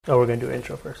Oh, we're going to do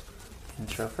intro first.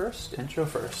 Intro first? Intro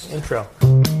first. Intro.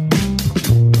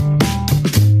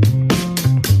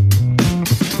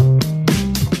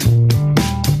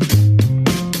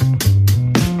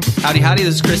 Howdy, howdy.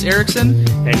 This is Chris Erickson.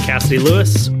 And Cassidy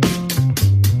Lewis.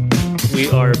 We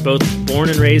are both born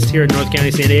and raised here in North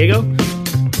County, San Diego.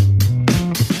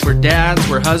 We're dads,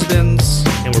 we're husbands.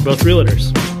 And we're both realtors.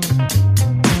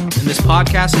 And this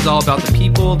podcast is all about the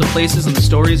people, the places, and the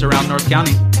stories around North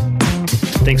County.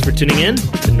 Thanks for tuning in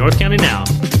to North County Now.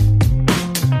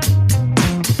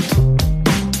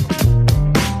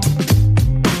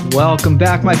 Welcome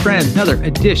back, my friends. Another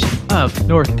edition of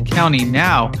North County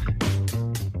Now.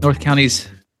 North County's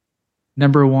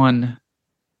number one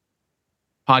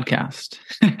podcast.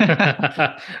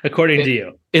 According to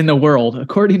you. In the world,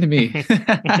 according to me.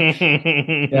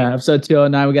 Yeah, episode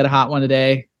 209. We got a hot one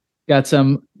today. Got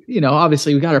some,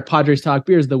 obviously we got our Padres Talk,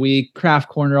 Beers of the Week, Craft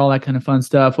Corner, all that kind of fun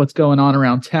stuff. What's going on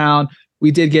around town.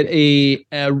 We did get a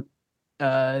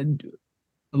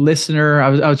listener. I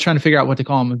was trying to figure out what to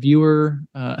call him, a viewer,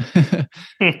 a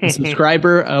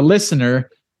subscriber, a listener,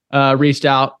 reached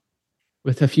out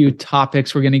with a few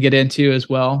topics we're going to get into as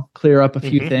well, clear up a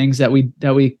few things that we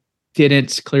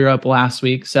didn't clear up last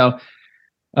week. So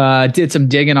did some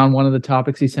digging on one of the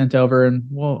topics he sent over, and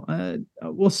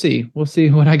we'll see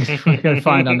what I can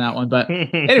find on that one. But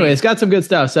anyways, got some good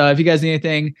stuff. So if you guys need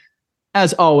anything,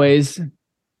 as always,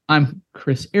 I'm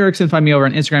Chris Erickson. Find me over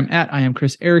on Instagram at I am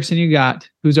Chris Erickson. You got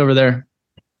who's over there?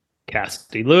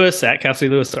 Cassidy Lewis at Cassidy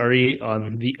Lewis RE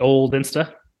on the old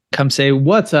Insta. Come say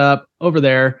what's up over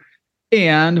there.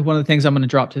 And one of the things I'm going to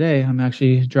drop today, I'm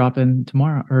actually dropping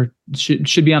tomorrow, or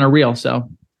should be on a reel. So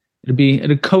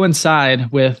it'll coincide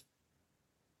with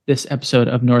this episode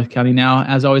of North County Now.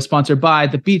 As always, sponsored by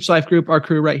the Beach Life Group, our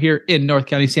crew right here in North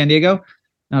County, San Diego.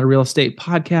 Not a real estate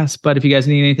podcast, but if you guys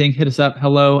need anything, hit us up.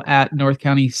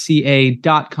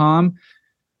 hello@northcountyca.com.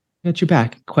 Got your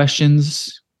back.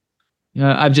 Questions?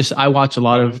 I watch a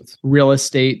lot of real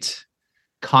estate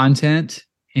content.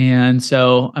 And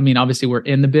so, obviously we're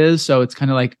in the biz, so it's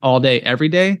kind of like all day, every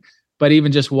day. But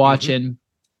even just watching,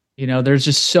 there's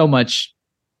just so much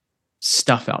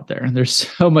stuff out there. There's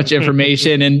so much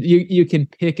information, and you can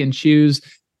pick and choose.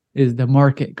 Is the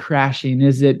market crashing?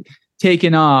 Is it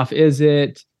taking off? Is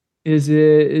rates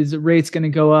going to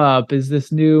go up? Is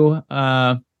this new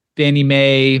Fannie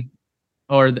Mae,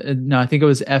 or no? I think it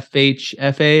was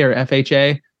FHFA or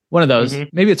FHA. One of those.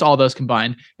 Maybe it's all those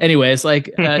combined. Anyways,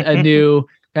 like a new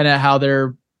kind of how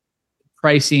they're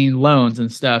pricing loans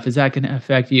and stuff. Is that going to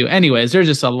affect you? Anyways, there's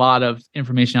just a lot of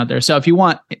information out there. So if you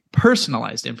want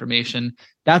personalized information,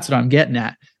 that's what I'm getting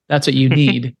at. That's what you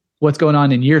need. What's going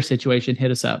on in your situation?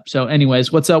 Hit us up. So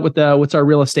anyways, what's up with what's our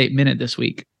real estate minute this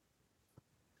week?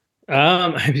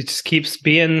 It just keeps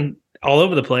being all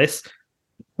over the place.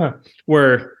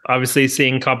 We're obviously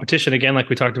seeing competition again, like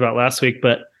we talked about last week,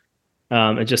 but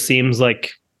it just seems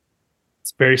like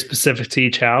it's very specific to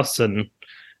each house, and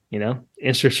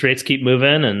interest rates keep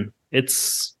moving, and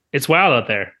it's wild out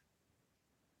there.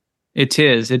 It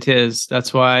is.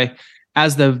 That's why,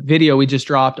 as the video we just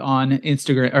dropped on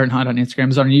Instagram, or not on Instagram,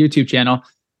 it's on our YouTube channel,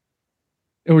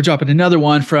 and we're dropping another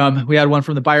one we had one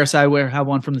from the buyer side, we have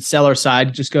one from the seller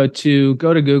side. Just go to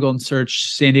Google and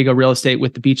search San Diego real estate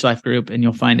with the Beach Life Group, and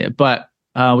you'll find it. But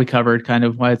we covered kind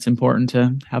of why it's important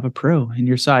to have a pro in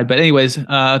your side. But anyways,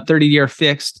 30-year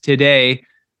fixed today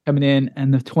coming in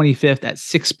and the 25th at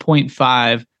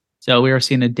 6.5. So we are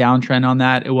seeing a downtrend on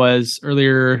that. It was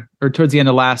earlier, or towards the end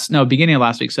of beginning of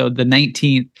last week. So the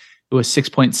 19th, it was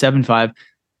 6.75.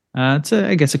 It's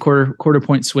I guess a quarter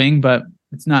point swing, but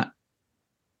it's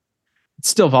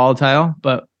still volatile,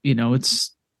 but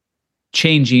it's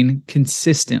changing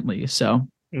consistently. So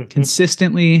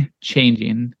consistently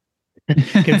changing.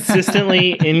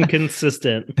 Consistently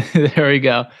inconsistent. There we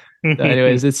go. So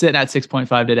anyways, it's sitting at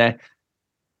 6.5 today.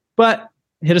 But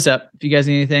hit us up. If you guys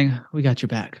need anything, we got your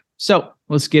back. So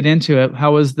let's get into it.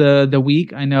 How was the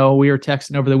week? I know we were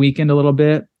texting over the weekend a little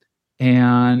bit.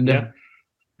 And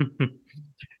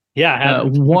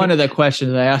one of the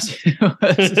questions I asked you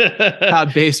was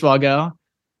how'd baseball go?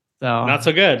 So not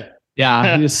so good.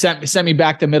 Yeah, you just sent me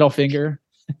back the middle finger.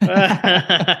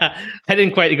 I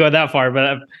didn't quite go that far,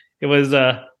 but it was,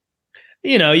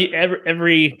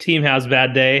 every team has a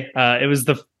bad day.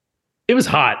 It was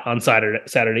hot on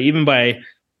Saturday, even by,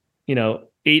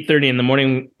 8:30 in the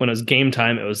morning when it was game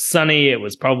time. It was sunny. It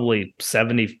was probably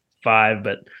 75,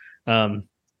 but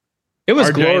it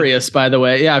was glorious, by the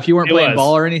way. Yeah, if you weren't playing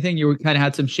ball or anything, you kind of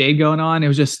had some shade going on. It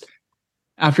was just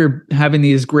after having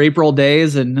these grape roll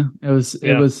days, and it was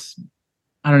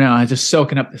I don't know, I just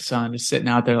soaking up the sun, just sitting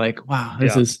out there like, wow,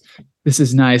 this is this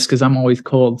is nice because I'm always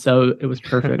cold. So it was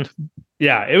perfect.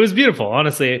 Yeah, it was beautiful.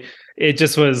 Honestly, it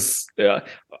just was.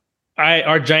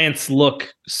 Our Giants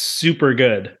look super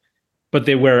good, but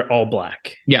they wear all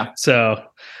black. Yeah. So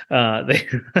but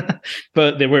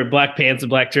they wear black pants and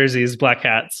black jerseys, black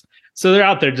hats. So they're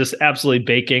out there just absolutely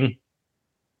baking.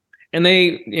 And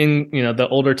the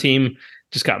older team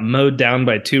just got mowed down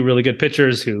by two really good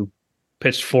pitchers who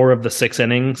pitched 4 of the 6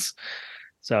 innings.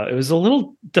 So it was a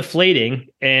little deflating.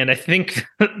 And I think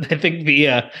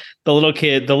the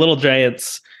little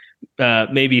Giants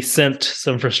maybe sent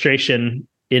some frustration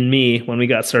in me when we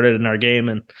got started in our game,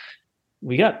 and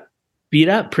we got beat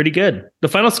up pretty good. The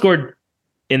final score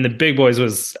in the big boys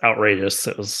was outrageous.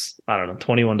 It was, I don't know,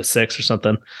 21-6 or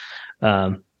something.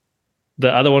 The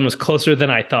other one was closer than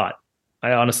I thought.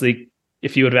 I honestly,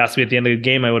 if you would have asked me at the end of the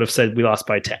game, I would have said we lost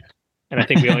by 10. And I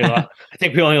think we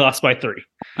only lost by 3.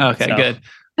 Okay, so. Good.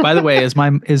 By the way, is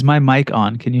my mic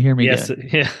on? Can you hear me? Yes. Good?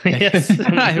 Yeah. Yes.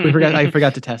 I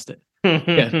forgot to test it.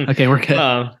 Good. Okay, we're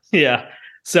good. Yeah.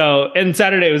 So, and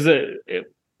Saturday was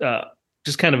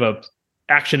just kind of a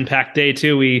action-packed day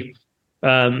too. We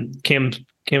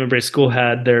Cambridge School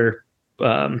had their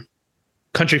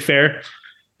country fair,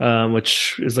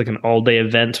 which is like an all-day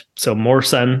event. So more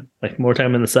sun, like more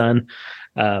time in the sun,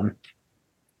 and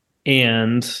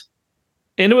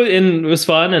it was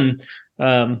fun. And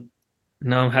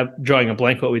now I'm drawing a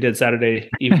blank what we did Saturday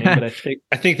evening, but I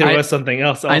think there was something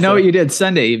else. Also. I know what you did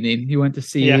Sunday evening. You went to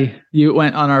see. Yeah. You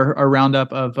went on our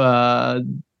roundup of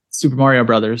Super Mario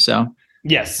Brothers. So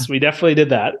yes, we definitely did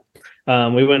that.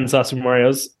 We went and saw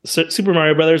Super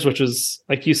Mario Brothers, which was,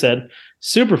 like you said,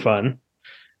 super fun.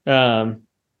 And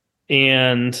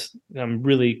I'm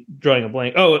really drawing a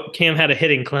blank. Oh, Cam had a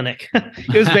hitting clinic.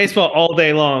 It was baseball all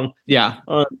day long. Yeah,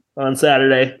 on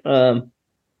Saturday.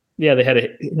 Yeah, they had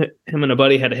him and a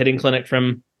buddy had a hitting clinic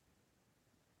from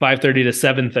 5:30 to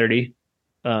 7:30,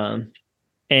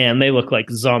 and they looked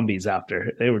like zombies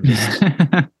after. They were just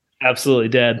absolutely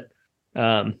dead.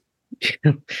 To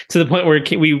the point where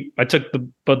I took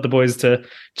both the boys to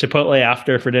Chipotle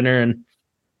after for dinner, and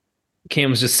Cam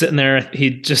was just sitting there.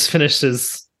 He just finished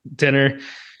his dinner,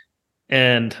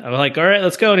 and I'm like, "All right,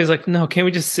 let's go." And he's like, "No, can't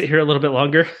we just sit here a little bit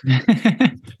longer?"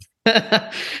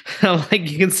 I'm like,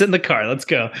 "You can sit in the car. Let's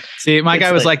go." See, my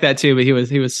guy was like that too, but he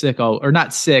was sick or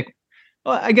not sick.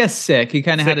 Well, I guess sick. He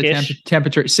kind of had a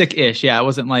temperature, sick-ish. Yeah, it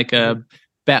wasn't like a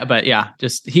bat, but yeah,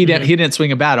 just he didn't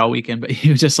swing a bat all weekend, but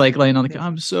he was just like laying on the couch.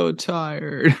 I'm so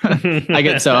tired.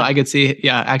 I could see.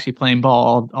 Yeah, actually playing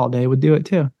ball all day would do it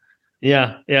too.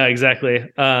 Yeah, exactly.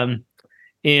 And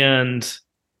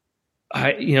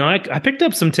I picked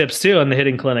up some tips too on the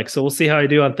hitting clinic, so we'll see how I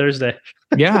do on Thursday.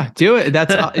 Yeah, do it.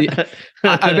 That's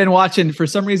I've been watching for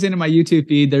some reason in my YouTube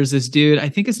feed. There's this dude. I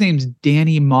think his name's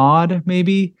Danny Maud.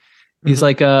 Maybe he's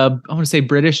like I want to say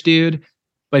British dude,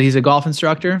 but he's a golf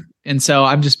instructor. And so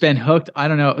I've just been hooked. I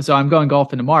don't know. So I'm going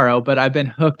golfing tomorrow, but I've been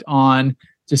hooked on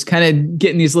just kind of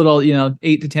getting these little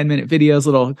 8 to 10 minute videos,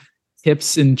 little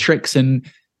tips and tricks, and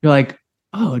you're like,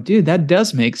 oh, dude, that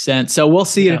does make sense. So we'll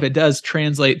see if it does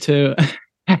translate to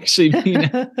actually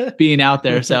being out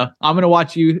there. So I'm going to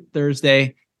watch you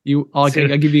Thursday. I'll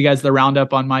give you guys the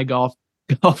roundup on my golf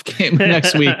game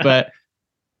next week. But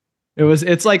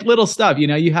it's like little stuff,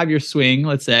 you have your swing,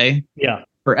 let's say,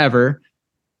 forever.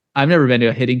 I've never been to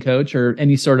a hitting coach or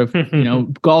any sort of,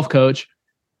 golf coach.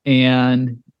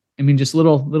 And I mean, just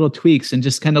little tweaks and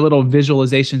just kind of little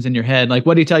visualizations in your head. Like,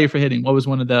 what do you tell you for hitting? What was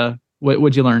one of the,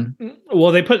 what'd you learn?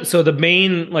 Well, so the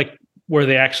main, like where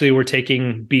they actually were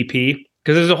taking BP,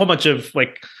 because there's a whole bunch of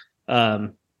like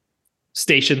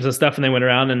stations and stuff, and they went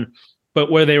around but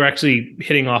where they were actually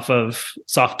hitting off of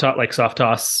soft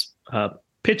toss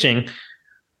pitching,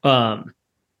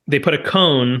 they put a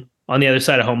cone on the other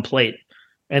side of home plate,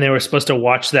 and they were supposed to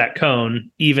watch that cone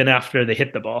even after they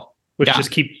hit the ball, which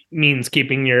just means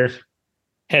keeping your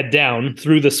head down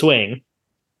through the swing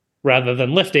rather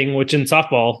than lifting, which in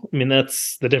softball, I mean,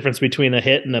 that's the difference between a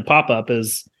hit and a pop-up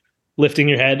is lifting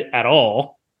your head at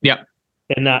all. Yeah.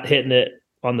 And not hitting it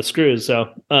on the screws.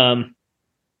 So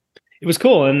it was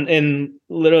cool. And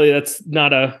literally that's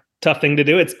not a tough thing to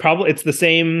do. It's the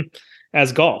same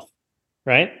as golf,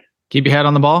 right? Keep your head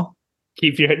on the ball.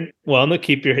 Keep your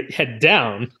head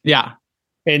down. Yeah.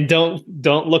 And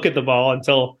don't look at the ball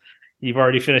until you've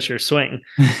already finished your swing.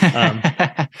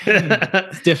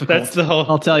 It's difficult. That's the whole.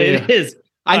 I'll tell you. It is.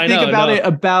 I think about it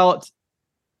about,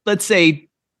 let's say,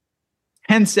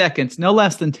 10 seconds, no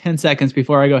less than 10 seconds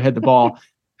before I go hit the ball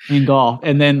in golf.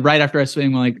 And then right after I swing,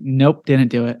 I'm like, nope, didn't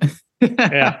do it.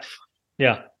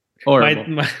 Yeah.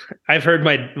 Horrible. I've heard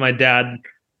my dad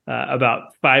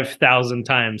about 5,000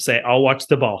 times say, I'll watch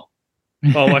the ball.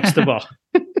 I'll watch the ball.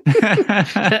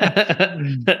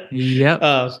 Yep.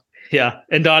 Yeah,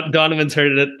 and Donovan's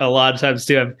heard it a lot of times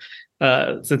too.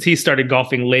 Since he started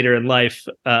golfing later in life,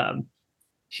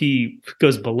 he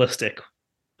goes ballistic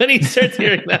when he starts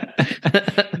hearing that.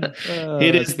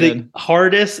 It is the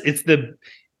hardest. It's the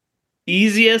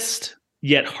easiest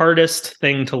yet hardest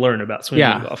thing to learn about swinging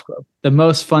a golf club. The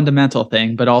most fundamental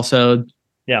thing, but also,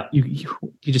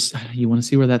 you want to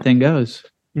see where that thing goes.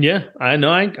 Yeah, I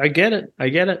know. I get it.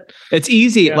 It's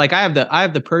easy. Yeah. Like I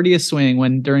have the prettiest swing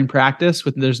when during practice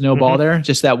with there's no ball there,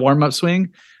 just that warm up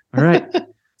swing. All right.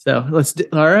 So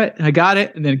all right, I got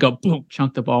it. And then go boom,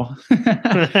 chunk the ball.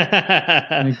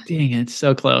 Like, dang, it's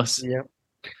so close. Yep.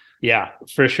 Yeah,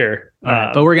 for sure. All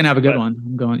right, but we're going to have a good one.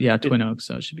 I'm going, Twin Oaks.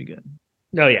 So it should be good.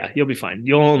 Oh yeah, you'll be fine.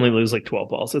 You'll only lose like 12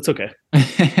 balls. It's okay.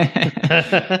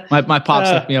 my pops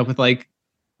hooked me up with like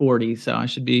 40. So I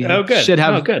should be, good. Should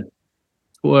have good.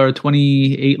 Or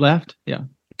 28 left. Yeah.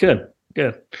 Good.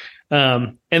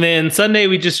 And then Sunday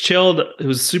we just chilled. It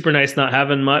was super nice not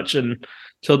having much and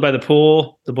chilled by the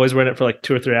pool. The boys were in it for like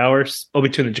 2 or 3 hours.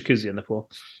 Between the jacuzzi and the pool.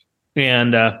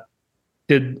 And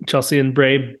did Chelsea and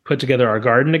Bray put together our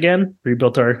garden again?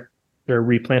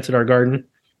 Replanted our garden.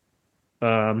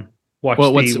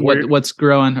 What's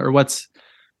growing, or what's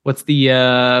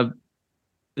the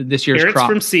this year's carrots crop?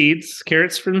 From seeds.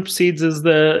 Carrots from seeds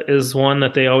is one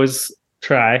that they always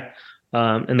try,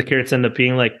 and the carrots end up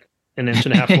being like an inch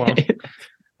and a half long.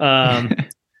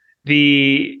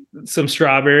 Some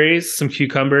strawberries, some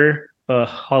cucumber,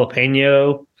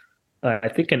 jalapeno, I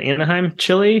think an Anaheim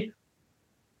chili,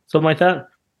 something like that,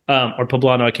 or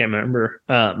poblano. I can't remember.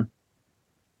 Did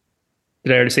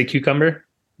I already say cucumber?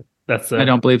 I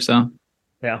don't believe so.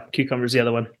 Yeah, cucumber's the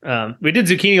other one. We did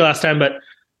zucchini last time, but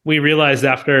we realized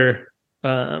after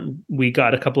we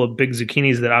got a couple of big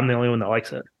zucchinis that I'm the only one that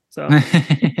likes it. So we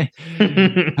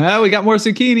got more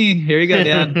zucchini. Here you go,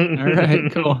 Dad. All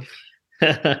right, cool.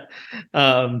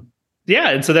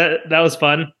 And so that was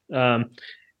fun.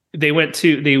 They went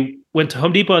to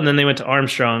Home Depot and then they went to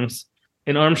Armstrong's.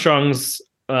 And Armstrong's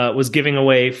was giving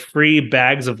away free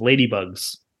bags of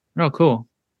ladybugs. Oh, cool.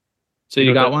 So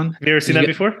you got one? Have you ever seen that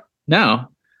before? No.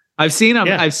 I've seen them.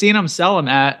 Yeah. I've seen them sell them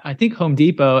at, I think, Home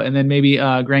Depot and then maybe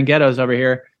Grand Ghetto's over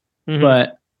here. Mm-hmm.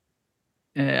 But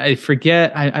I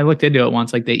forget. I looked into it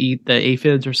once. Like they eat the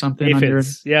aphids or something.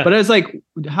 Aphids, yeah. But I was like,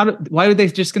 why are they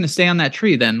just going to stay on that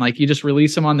tree then? Like you just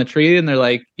release them on the tree and they're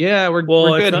like, yeah, we're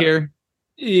good here.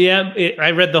 Yeah.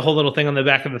 I read the whole little thing on the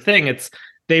back of the thing.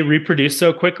 They reproduce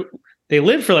so quick. They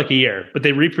live for like a year, but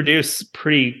they reproduce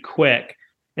pretty quick.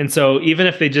 And so even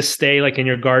if they just stay like in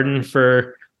your garden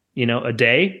for, a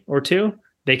day or two,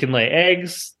 they can lay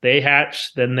eggs, they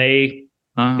hatch, then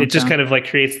it just kind of like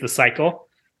creates the cycle.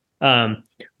 Chelsea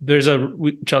has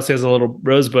a little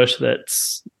rose bush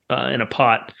that's in a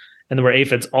pot and there were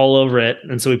aphids all over it.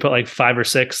 And so we put like 5 or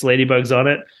 6 ladybugs on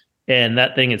it and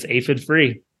that thing is aphid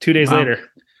free 2 days later.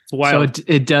 It's wild. So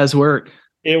it does work.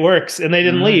 It works. And they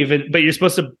didn't leave, but you're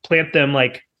supposed to plant them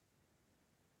like,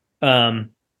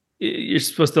 you're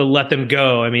supposed to let them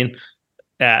go. I mean,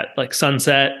 at like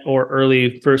sunset or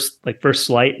early first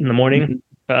light in the morning.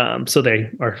 Mm-hmm. So they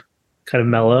are kind of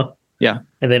mellow. Yeah.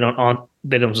 And they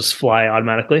don't just fly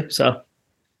automatically. So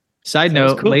side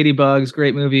note, cool. Ladybugs,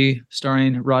 great movie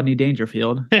starring Rodney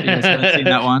Dangerfield. You guys haven't seen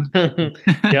that one?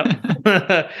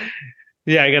 Yep.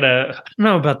 Yeah. I don't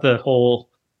know about the whole,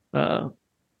 I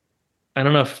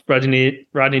don't know if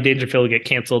Rodney Dangerfield will get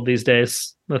canceled these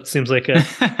days. That seems like a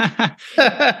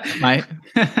might.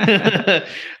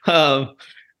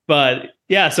 But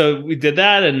yeah, so we did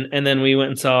that, and then we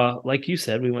went and saw, like you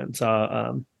said,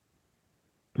 Mario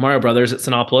Brothers at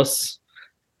Sinopolis.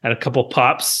 Had a couple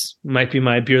pops. Might be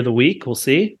my beer of the week. We'll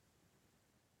see.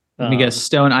 Let me guess,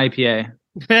 Stone IPA.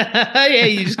 Yeah,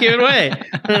 you just gave it away.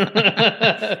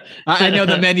 I know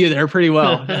the menu there pretty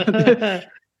well.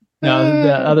 No,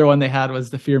 the other one they had was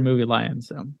the Fear Movie Lion.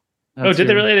 So, did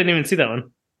they really? I didn't even see that one.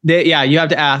 You have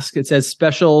to ask. It says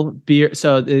special beer.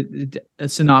 So,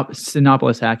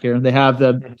 Sinopolis hack here. They have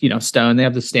the Stone. They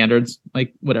have the standards,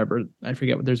 like whatever. I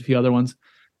forget what. There's a few other ones.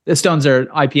 The Stones are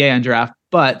IPA on draft,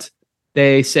 but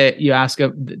they say you ask.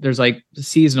 There's like a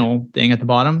seasonal thing at the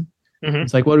bottom. Mm-hmm.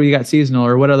 It's like, what do we got seasonal,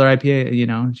 or what other IPA?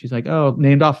 And she's like, oh,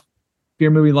 named off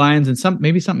Fear Movie Lions and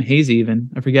maybe something hazy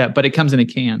even. I forget, but it comes in a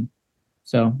can.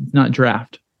 So it's not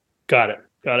draft. Got it.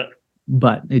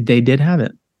 But they did have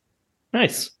it.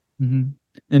 Nice. Mm-hmm.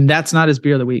 And that's not his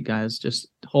beer of the week, guys. Just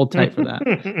hold tight for that.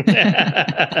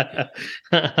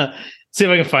 See if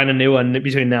I can find a new one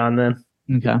between now and then.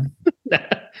 Okay.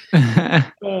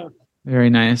 Very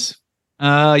nice.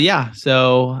 Yeah.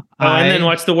 So and then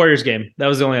watch the Warriors game. That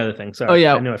was the only other thing. Sorry. Oh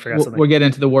yeah. I knew I forgot something. We'll get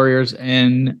into the Warriors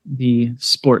in the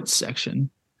sports section.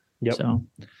 Yep. So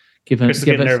give us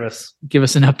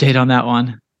an update on that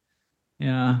one.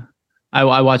 Yeah.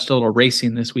 I watched a little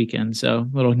racing this weekend, so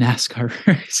a little NASCAR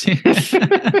racing.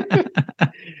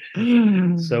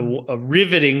 So a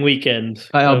riveting weekend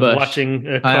of watching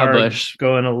a car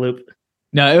go in a loop.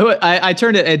 No, I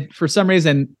turned it for some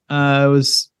reason. I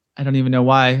don't even know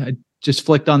why. I just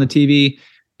flicked on the TV,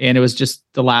 and it was just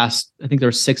the last. I think there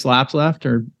were 6 laps left,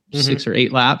 or 6 or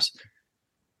 8 laps.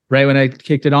 Right when I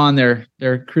kicked it on,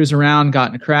 they're cruising around, got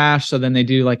in a crash. So then they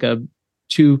do like a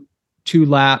two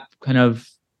lap kind of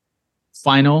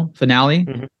finale.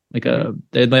 Like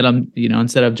they let them,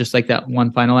 instead of just like that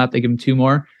one final lap, they give them 2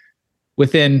 more.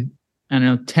 Within, I don't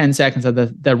know, 10 seconds of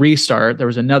the restart, there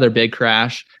was another big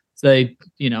crash. So they,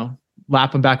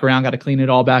 lap them back around, got to clean it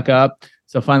all back up.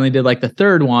 So finally did like the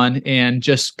 3rd one, and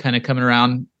just kind of coming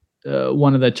around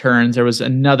one of the turns, there was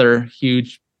another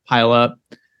huge pile up.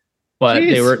 But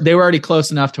Jeez. they were already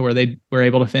close enough to where they were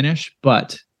able to finish.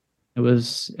 But it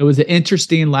was an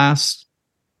interesting last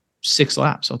 6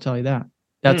 laps. I'll tell you that.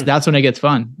 That's when it gets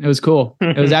fun. It was cool.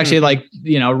 It was actually like,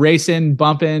 racing,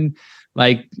 bumping,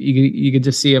 like you could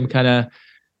just see them kind of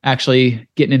actually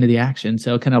getting into the action.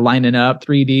 So kind of lining up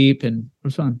 3 deep, and it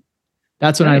was fun.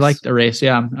 That's when I liked the race.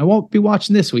 Yeah. I won't be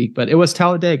watching this week, but it was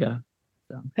Talladega.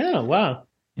 So. Oh, wow.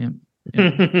 Yeah.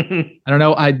 I don't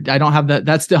know. I don't have that.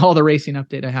 That's all the racing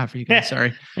update I have for you guys.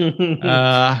 Sorry.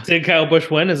 Did Kyle Busch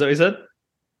win? Is that what he said?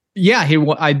 Yeah,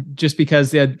 just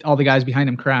because all the guys behind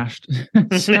him crashed.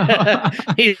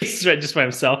 He's just by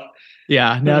himself.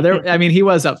 Yeah, no, he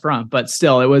was up front, but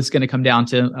still, it was going to come down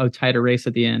to a tighter race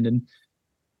at the end, and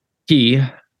he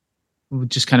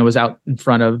just kind of was out in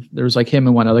front of. There was like him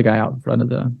and one other guy out in front of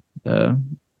the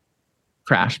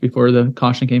crash before the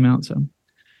caution came out. So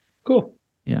cool.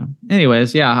 Yeah.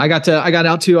 Anyways, yeah, I got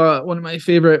out to one of my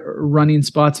favorite running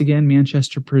spots again,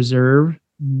 Manchester Preserve,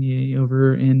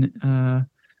 over in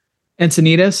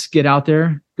Encinitas. Get out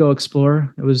there, go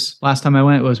explore. It was last time I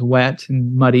went, it was wet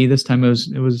and muddy. This time it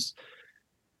was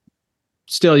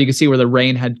still, you could see where the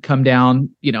rain had come down,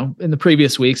 in the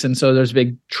previous weeks, and so there's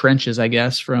big trenches, I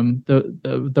guess, from the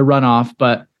runoff.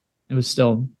 But it was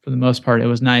still, for the most part, it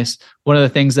was nice. One of the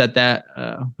things that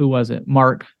who was it?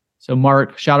 Mark. So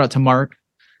Mark, shout out to Mark,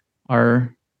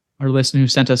 our listener, who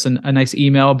sent us a nice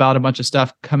email about a bunch of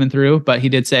stuff coming through. But he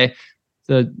did say,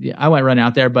 I went running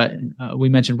out there, but we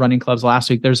mentioned running clubs last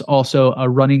week. There's also a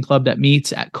running club that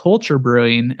meets at Culture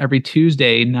Brewing every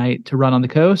Tuesday night to run on the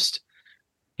coast.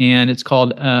 And it's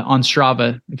called on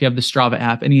Strava. If you have the Strava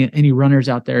app, any runners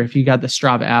out there, if you got the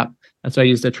Strava app, that's what I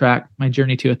used to track my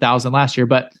journey to 1,000 last year.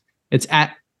 But it's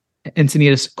at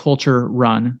Encinitas Culture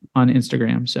Run on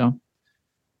Instagram. So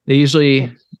they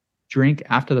usually drink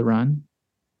after the run.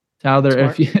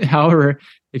 However,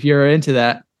 if you're into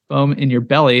that foam in your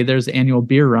belly, there's the annual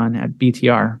beer run at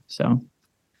BTR. So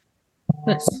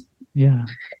nice. Yeah.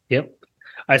 Yep.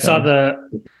 I saw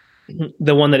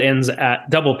the one that ends at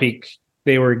Double Peak.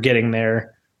 They were getting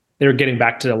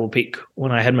back to Double Peak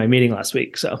when I had my meeting last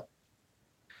week. So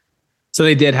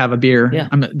they did have a beer. Yeah.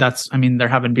 They're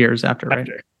having beers after, right?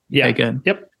 Yeah. Okay, good.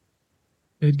 Yep.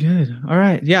 Good. All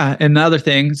right. Yeah. And the other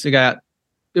things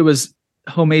it was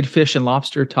homemade fish and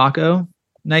lobster taco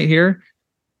night here.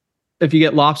 If you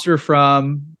get lobster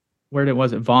from, where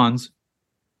was it? Vaughn's.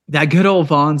 That good old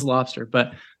Vaughn's lobster.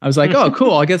 But I was like, oh,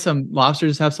 cool. I'll get some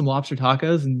lobsters, have some lobster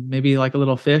tacos, and maybe like a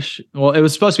little fish. Well, it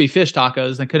was supposed to be fish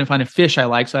tacos. I couldn't find a fish I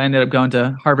liked, so I ended up going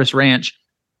to Harvest Ranch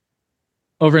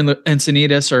over in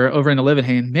Encinitas, or over in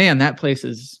Olivenhain. Man, that place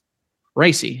is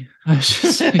pricey. I was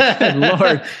just like, good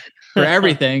Lord, for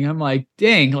everything. I'm like,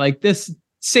 dang, like this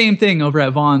same thing over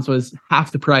at Vaughn's was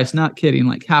half the price. Not kidding,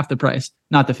 like half the price.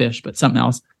 Not the fish, but something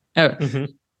else.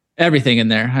 Everything in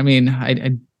there. I mean,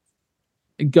 I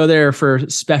go there for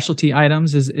specialty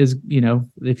items is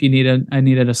if I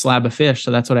needed a slab of fish,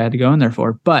 so that's what I had to go in there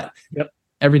for. But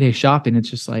everyday shopping, it's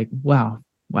just like wow.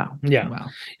 Yeah. Wow.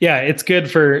 Yeah, it's good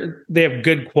they have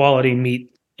good quality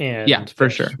meat and for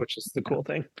fish, sure, which is the cool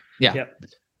thing. Yeah. Yep.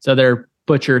 So their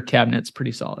butcher cabinet's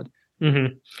pretty solid.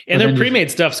 And their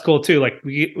pre-made stuff's cool too. Like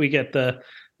we get the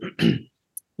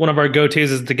one of our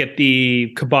go-tos is to get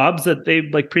the kebabs that they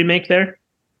like pre-make there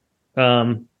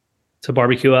to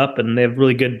barbecue up, and they have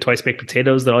really good twice baked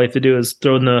potatoes that all you have to do is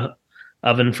throw in the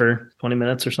oven for 20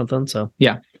 minutes or something. So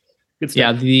yeah, good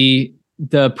stuff. Yeah,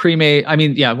 the pre-made. I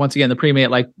mean, yeah. Once again, the pre-made.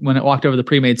 Like when I walked over the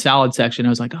pre-made salad section, I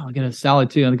was like, oh, I'll get a salad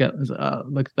too. And I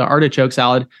got like the artichoke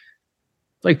salad.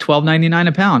 It's like $12.99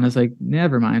 a pound. I was like,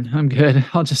 never mind, I'm good.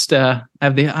 I'll just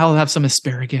I'll have some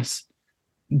asparagus.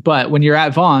 But when you're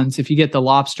at Vaughn's, if you get the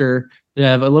lobster, they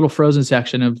have a little frozen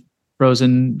section of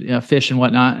frozen fish and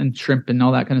whatnot, and shrimp and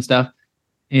all that kind of stuff.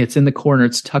 And it's in the corner.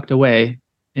 It's tucked away,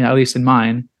 at least in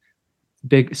mine.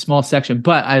 Big, small section.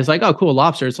 But I was like, oh, cool,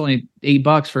 lobster. It's only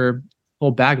 $8 for a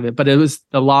whole bag of it. But it was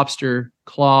the lobster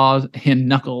claws and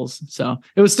knuckles. So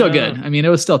it was still good. I mean, it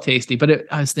was still tasty.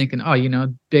 But I was thinking,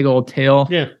 big old tail.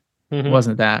 Yeah. It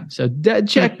wasn't that. So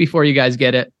check before you guys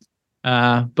get it.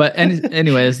 But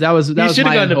anyways, that was you should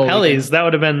have gone to Pelly's. That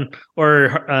would have been,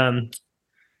 or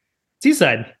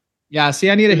Seaside. Yeah, see,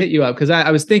 I need to hit you up because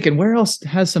I was thinking, where else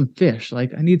has some fish?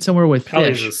 Like, I need somewhere with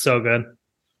Pelly's fish. is so good.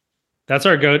 That's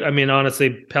our go. I mean,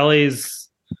 honestly, Pelly's.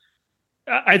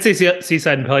 I'd say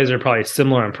Seaside and Pelly's are probably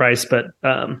similar in price, but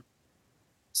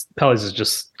Pelly's has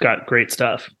just got great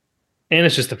stuff, and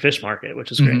it's just a fish market, which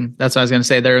is great. Mm-hmm. That's what I was going to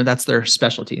say. That's their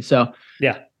specialty. So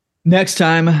yeah, next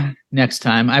time,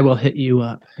 I will hit you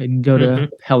up and go to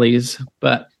Pelly's.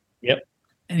 But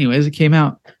anyways, it came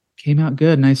out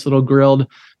good. Nice little grilled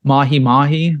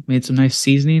mahi, made some nice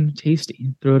seasoning,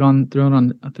 tasty. Threw it on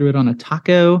a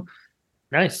taco.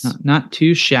 Nice. Not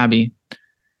too shabby.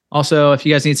 Also, if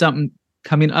you guys need something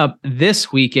coming up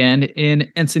this weekend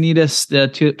in Encinitas, the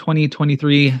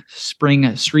 2023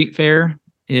 Spring Street Fair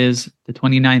is the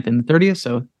 29th and the 30th.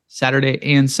 So Saturday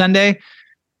and Sunday.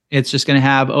 It's just going to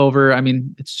have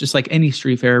it's just like any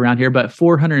street fair around here, but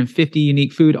 450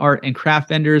 unique food, art, and craft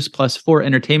vendors, plus 4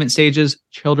 entertainment stages,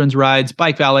 children's rides,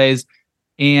 bike valets,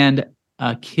 and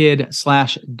a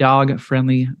kid/dog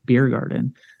friendly beer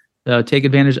garden. So take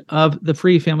advantage of the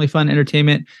free family fun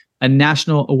entertainment, a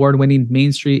national award winning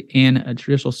Main Street, and a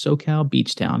traditional SoCal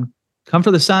beach town. Come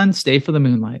for the sun, stay for the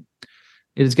moonlight.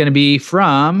 It is going to be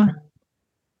from,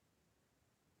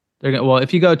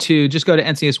 if you go to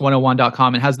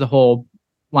ncus101.com, it has the whole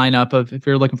lineup of, if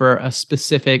you're looking for a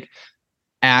specific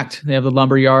act, they have the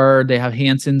Lumberyard, they have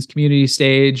Hanson's Community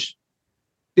Stage.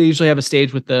 They usually have a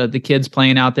stage with the kids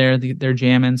playing out there. They're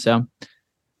jamming. So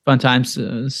fun times.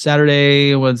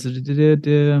 Saturday was, I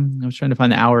was trying to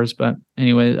find the hours, but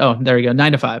anyway. Oh, there we go.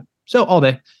 9 to 5. So all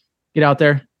day, get out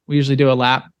there. We usually do a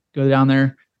lap, go down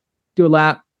there, do a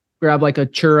lap, grab like a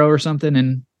churro or something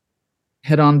and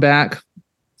head on back.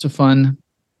 It's a fun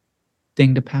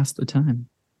thing to pass the time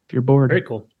if you're bored. Very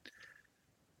cool.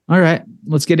 All right,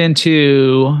 let's get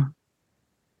into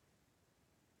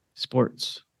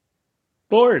sports.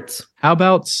 How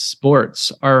about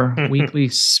sports? Our weekly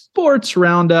sports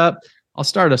roundup. I'll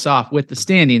start us off with the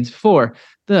standings for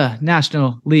the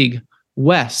National League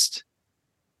West.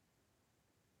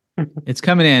 It's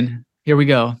coming in. Here we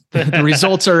go. The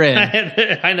results are in.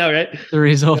 I know, right? The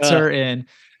results are in.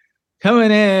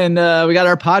 Coming in, we got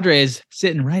our Padres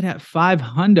sitting right at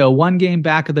 500, 1 game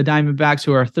back of the Diamondbacks,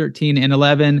 who are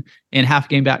 13-11, and half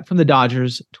game back from the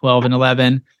Dodgers,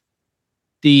 12-11.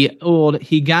 The old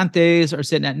Gigantes are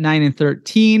sitting at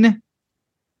 9-13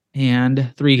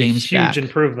 and 3 games back. Huge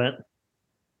improvement.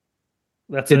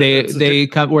 Were they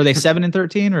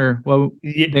 7-13 or well?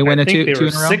 Yeah, they went two in a row.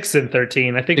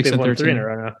 6-13. I think they've won 3 in a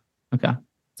row now. Okay,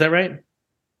 is that right?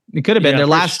 It could have been their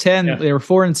last 10. Yeah. They were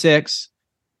 4-6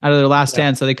 out of their last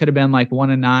 10, so they could have been like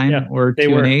 1-9 or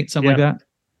 2-8, something like that.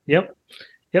 Yep.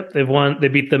 They've won. They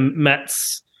beat the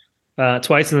Mets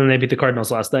twice, and then they beat the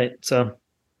Cardinals last night. So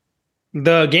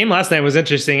the game last night was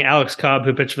interesting. Alex Cobb,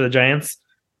 who pitched for the Giants,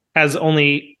 has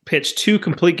only pitched 2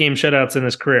 complete game shutouts in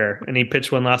his career, and he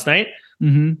pitched one last night.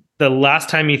 Mm-hmm. The last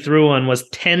time he threw one was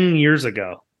 10 years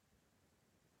ago.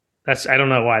 I don't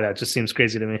know why. That just seems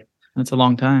crazy to me. That's a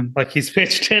long time. Like he's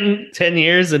pitched 10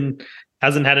 years and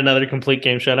hasn't had another complete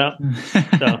game shutout.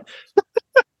 So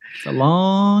it's a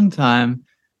long time.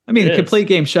 I mean, complete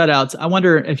game shutouts. I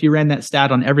wonder if you ran that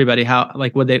stat on everybody, how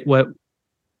like what I'm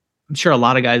sure a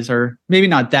lot of guys are maybe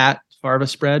not that far of a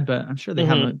spread, but I'm sure they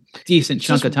have a decent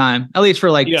chunk of time, at least for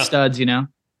like studs, you know.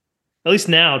 At least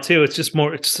now too. It's just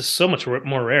so much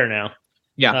more rare now.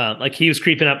 Yeah. Like he was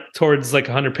creeping up towards like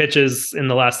 100 pitches in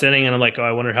the last inning, and I'm like, oh,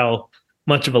 I wonder how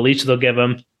much of a leash they'll give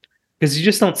him, because you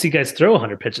just don't see guys throw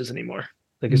 100 pitches anymore.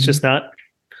 Like it's just not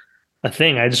a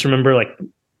thing. I just remember like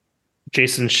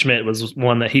Jason Schmidt was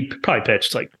one that he probably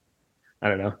pitched like, I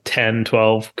don't know, 10,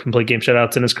 12 complete game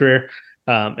shutouts in his career.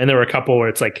 And there were a couple where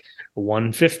it's like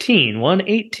 115,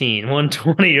 118,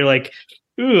 120. You're like,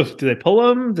 ooh, do they pull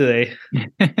them? Do they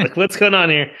like what's going on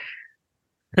here?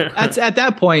 That's at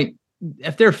that point,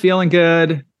 if they're feeling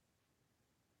good,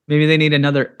 maybe they need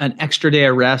an extra day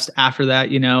of rest after that,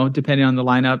 you know, depending on the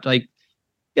lineup. Like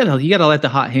you gotta let the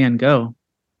hot hand go.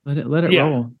 Let it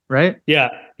roll, right? Yeah.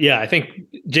 I think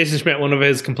Jason Schmidt, one of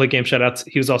his complete game shutouts,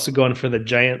 he was also going for the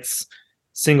Giants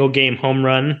single game home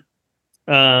run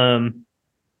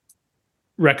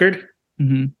record.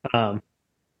 Um,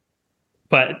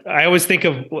 but I always think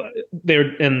of they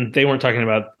weren't talking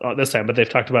about this time, but they've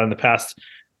talked about it in the past.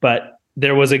 But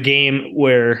there was a game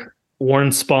where Warren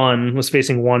Spahn was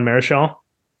facing Juan Marichal,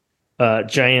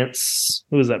 Giants.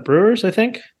 Who was that? Brewers, I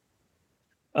think.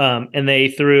 And they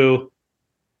threw.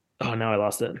 Oh, now I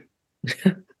lost it.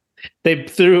 They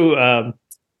threw. Wow,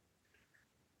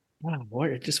 boy,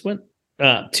 it just went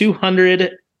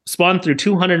 200. Spahn threw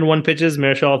 201 pitches.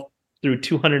 Marichal threw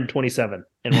 227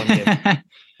 in one game.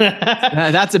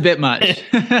 That's a bit much.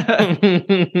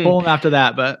 Pull him after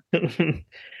that, but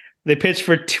they pitched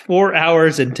for 4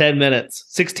 hours and 10 minutes,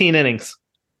 16 innings.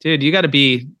 Dude, you got to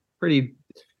be pretty.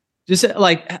 Just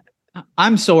like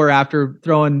I'm sore after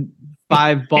throwing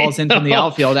 5 balls in from the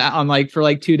outfield on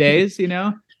for 2 days.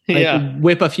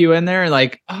 Whip a few in there.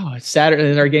 Like, oh, it's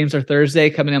Saturday. Our games are Thursday,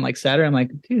 coming in like Saturday. I'm like,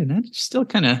 dude, that still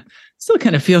kind of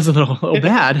feels a little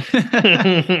bad.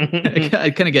 I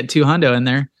kind of get 200 in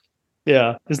there.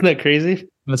 Yeah, isn't that crazy?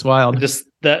 That's wild. Just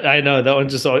that I know that one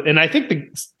just. And I think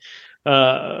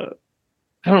I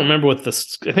don't remember what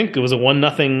this. I think it was a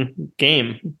 1-0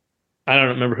 game. I don't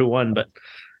remember who won, but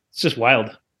it's just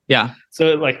wild. Yeah.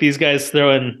 So these guys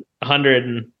throwing 100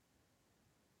 and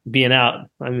being out.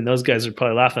 I mean, those guys are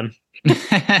probably laughing.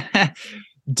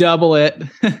 Double it.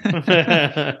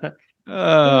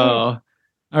 Oh.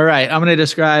 All right. I'm going to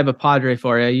describe a Padre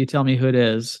for you. You tell me who it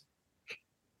is.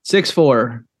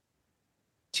 6'4",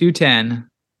 210,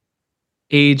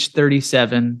 age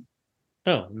 37.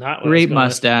 Oh, not great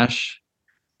mustache.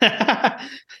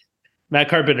 Matt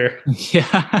Carpenter.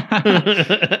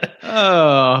 Yeah.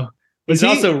 Oh. He's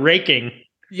also raking.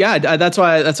 Yeah, that's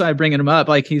why I bring him up.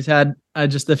 Like he's had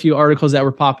just a few articles that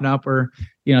were popping up where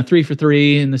 3 for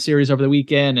 3 in the series over the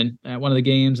weekend and at one of the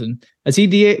games. And has he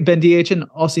been DHing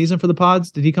all season for the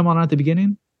Pods? Did he come on at the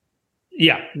beginning?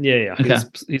 Yeah. Okay.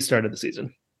 He started the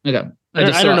season. Okay.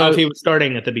 I don't know if he was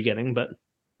starting at the beginning, but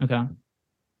okay.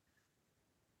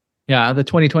 Yeah, the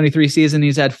 2023 season,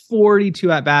 he's had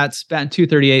 42 at bats, batting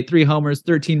 .238, 3 homers,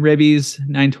 13 ribbies,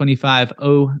 925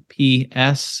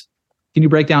 OPS. Can you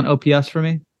break down OPS for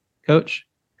me, Coach?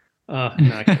 No,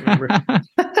 I can't remember.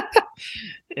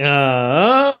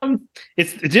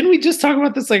 Didn't we just talk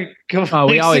about this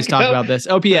we always talk about this.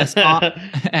 OPS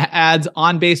adds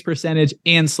on base percentage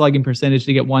and slugging percentage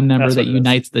to get one number that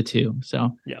unites the two.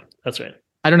 So yeah, that's right.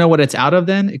 I don't know what it's out of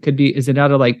then. It could be, is it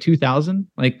out of 2000?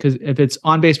 Cause if it's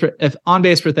on base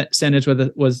percentage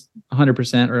was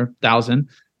 100% or 1000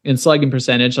 and slugging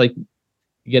percentage, you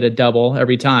get a double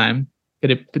every time.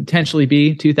 Could it potentially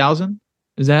be 2000?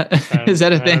 Is that a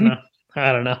thing?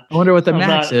 I don't know. I wonder what the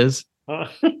max is. I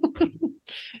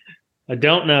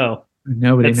don't know.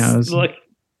 Nobody knows.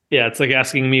 It's like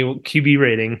asking me QB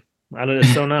rating. I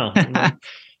just don't know.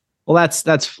 Well,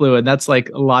 that's fluid. That's a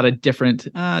lot of different.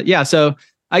 So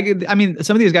I mean,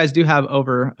 some of these guys do have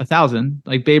over 1,000.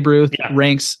 Like Babe Ruth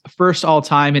ranks first all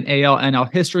time in AL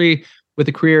NL history with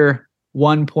a career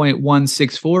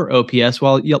 1.164 OPS,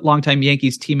 while longtime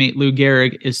Yankees teammate Lou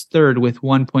Gehrig is third with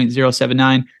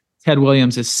 1.079. Ted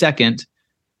Williams is second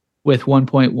with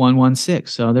 1.116.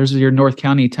 So there's your North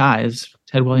County ties.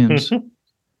 Ted Williams,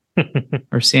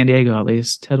 or San Diego at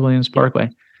least. Ted Williams Parkway.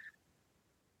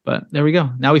 But there we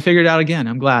go. Now we figured it out again.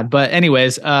 I'm glad. But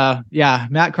anyways,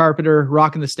 Matt Carpenter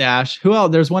rocking the stash. Who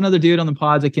else? There's one other dude on the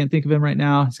Pods. I can't think of him right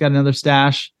now. He's got another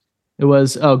stash. It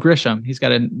was Grisham. He's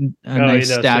got a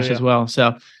nice stash as well.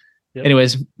 So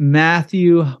anyways,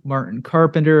 Matthew Martin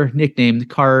Carpenter, nicknamed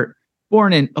Cart,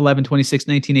 born in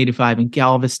 11/26/1985 in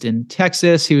Galveston,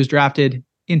 Texas. He was drafted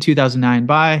in 2009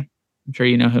 by, I'm sure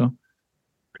you know who.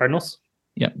 Cardinals.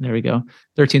 Yep, there we go.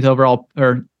 13th overall,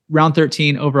 or round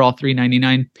 13 overall,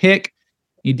 399 pick.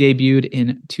 He debuted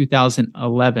in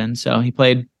 2011. So he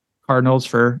played Cardinals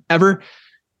forever,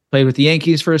 played with the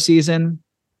Yankees for a season,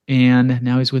 and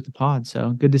now he's with the Pod.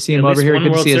 So good to see him over here.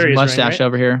 Good to see his mustache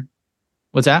over here.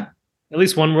 What's that? At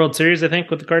least one World Series, I think,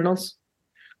 with the Cardinals.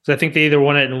 So I think they either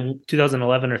won it in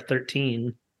 2011 or 13.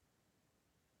 If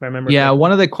I remember. Yeah, correctly.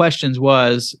 One of the questions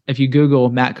was, if you Google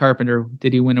Matt Carpenter,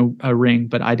 did he win a ring?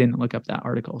 But I didn't look up that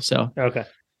article. So okay.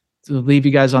 To leave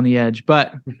you guys on the edge.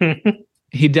 But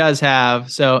he does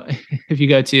have, so if you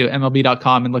go to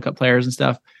MLB.com and look up players and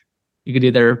stuff, you could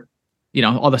do their,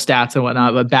 all the stats and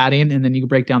whatnot, but batting, and then you can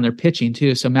break down their pitching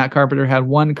too. So Matt Carpenter had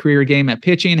one career game at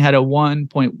pitching, had a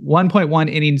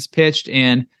 1.1 innings pitched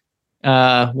and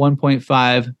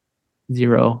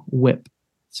 1.50 whip.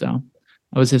 So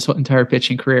that was his entire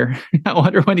pitching career. I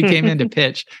wonder when he came in to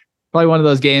pitch. Probably one of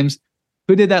those games.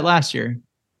 Who did that last year?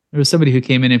 There was somebody who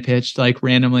came in and pitched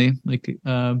randomly. I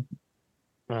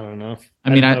don't know. I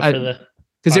mean,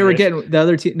 because they were Padres. getting the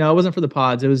other team. No, it wasn't for the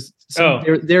Pods. It was Oh.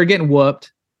 they were getting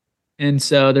whooped, and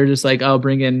so they're just like, oh,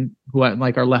 bring in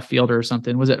like our left fielder or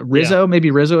something. Was it Rizzo? Yeah.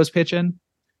 Maybe Rizzo was pitching.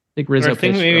 I think Rizzo. Or I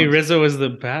think pitched maybe for us. Rizzo was the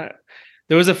bat.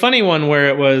 There was a funny one where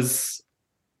it was.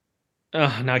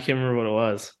 Oh, now I can't remember what it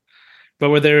was, but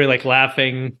where they were like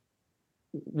laughing.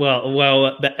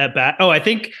 Well, at bat. Oh, I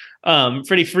think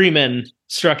Freddie Freeman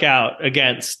struck out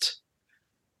against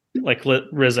like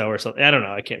Rizzo or something. I don't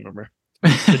know. I can't remember.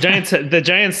 The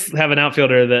Giants have an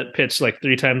outfielder that pitched like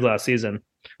 3 times last season.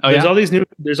 Oh, There's yeah?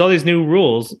 all these new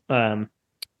rules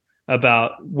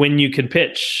about when you can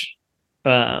pitch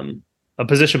a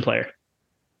position player.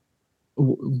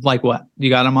 Like what? You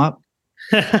got him up?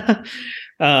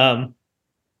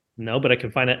 No, but I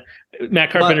can find it.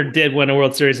 Matt Carpenter did win a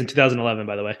World Series in 2011,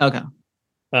 by the way. Okay.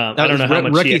 I don't know how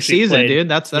much rookie he actually season, played. dude.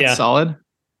 That's Yeah. solid.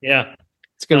 Yeah,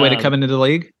 It's a good way to come into the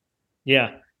league.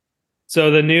 yeah.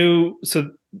 So they're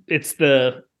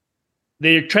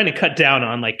trying to cut down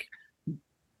on like,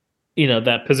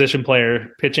 that position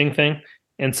player pitching thing,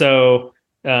 and so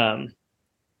I'm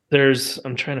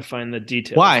trying to find the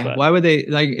details. Why? But Why would they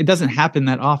like? It doesnesn't happen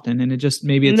that often, and it just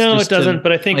maybe it's no, just it doesn't.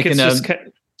 But I think like it's in a just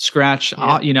scratch.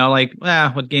 Yeah. Like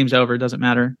what game's over, it doesn't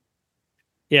matter.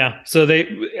 Yeah. So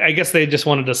I guess they just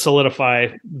wanted to solidify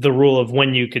the rule of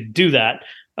when you could do that.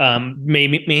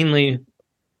 Maybe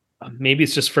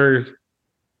it's just for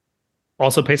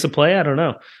also pace of play. I don't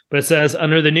know. But it says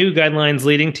under the new guidelines,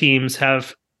 leading teams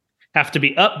have to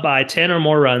be up by 10 or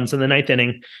more runs in the 9th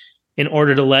inning in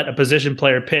order to let a position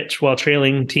player pitch, while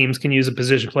trailing teams can use a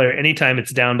position player anytime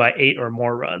it's down by 8 or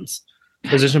more runs.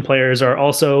 Position players are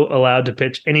also allowed to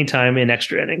pitch anytime in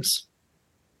extra innings.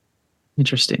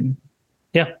 Interesting.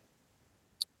 Yeah.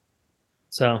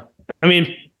 So, I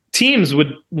mean, teams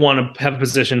would want to have a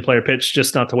position player pitch,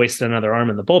 just not to waste another arm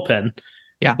in the bullpen.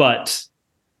 Yeah. But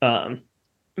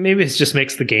maybe it just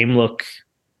makes the game look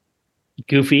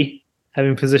goofy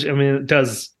having position. I mean, it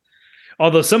does.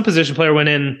 Although some position player went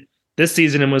in this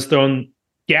season and was throwing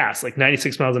gas like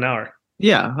 96 miles an hour.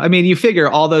 Yeah. I mean, you figure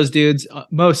all those dudes,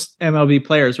 most MLB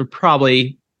players were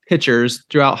probably pitchers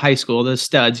throughout high school, the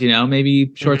studs,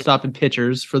 maybe shortstop and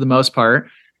pitchers for the most part.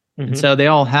 And so they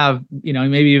all have,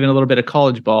 maybe even a little bit of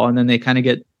college ball, and then they kind of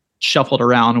get shuffled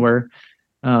around where,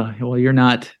 well, you're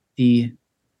not the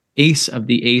ace of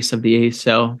the ace of the ace.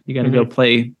 So you got to go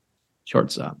play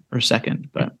shortstop or second,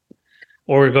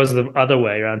 or it goes the other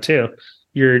way around too.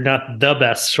 You're not the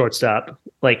best shortstop,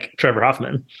 like Trevor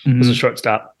Hoffman was a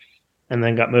shortstop and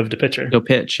then got moved to pitcher. Go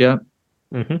pitch. Yep.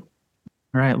 Mm-hmm. All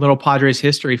right. Little Padres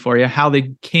history for you. How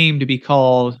they came to be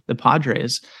called the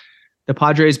Padres. The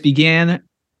Padres that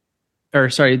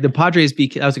was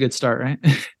a good start, right?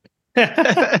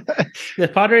 The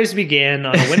Padres began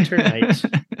on a winter night.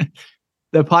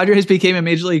 The Padres became a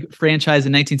major league franchise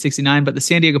in 1969, but the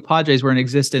San Diego Padres were in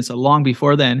existence long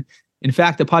before then. In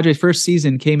fact, the Padres' first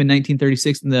season came in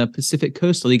 1936 in the Pacific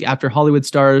Coast League after Hollywood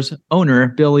Stars owner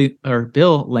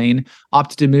Bill Lane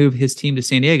opted to move his team to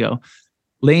San Diego.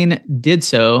 Lane did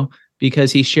so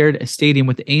because he shared a stadium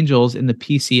with the Angels in the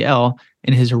PCL,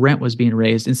 and his rent was being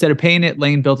raised. Instead of paying it,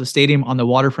 Lane built a stadium on the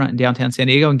waterfront in downtown San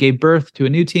Diego and gave birth to a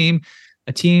new team,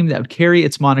 a team that would carry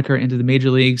its moniker into the major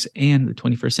leagues and the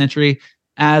 21st century.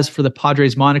 As for the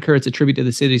Padres moniker, it's a tribute to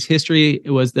the city's history.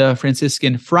 It was the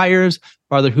Franciscan friars,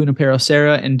 Father Junipero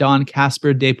Serra and Don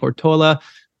Casper de Portola,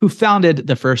 who founded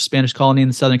the first Spanish colony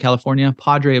in Southern California.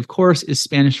 Padre, of course, is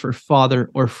Spanish for father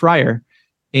or friar,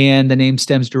 and the name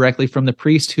stems directly from the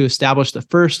priest who established the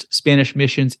first Spanish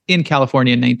missions in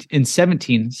California in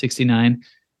 1769.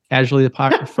 Casually, the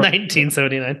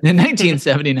 1979. In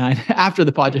 1979, after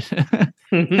the Padres,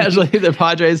 casually the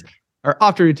Padres are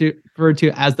often referred to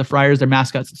as the Friars. Their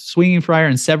mascots, Swinging Friar,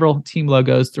 and several team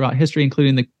logos throughout history,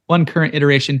 including the one current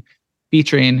iteration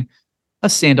featuring a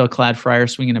sandal-clad friar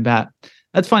swinging a bat.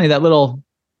 That's funny. That little,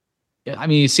 I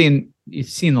mean, you've seen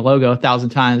the logo 1,000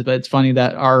 times, but it's funny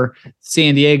that our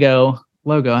San Diego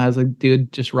logo has a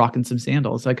dude just rocking some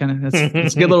sandals. That's a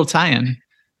good little tie-in.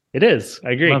 It is.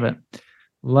 I agree.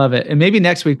 Love it. And maybe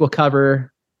next week we'll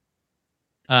cover.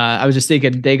 I was just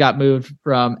thinking they got moved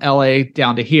from LA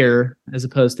down to here as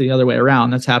opposed to the other way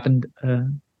around. That's happened a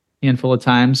handful of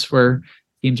times where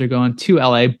teams are going to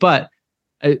LA. But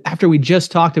after we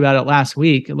just talked about it last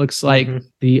week, it looks like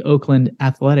the Oakland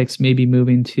Athletics may be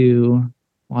moving to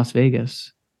Las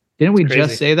Vegas. Didn't we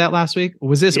just say that last week?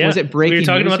 Was it breaking? We were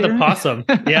talking about here? the possum.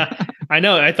 Yeah, I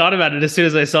know. I thought about it as soon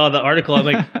as I saw the article. I'm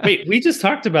like, wait, we just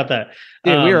talked about that.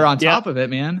 Dude, we were on top of it,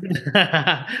 man.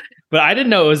 But I didn't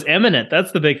know it was imminent.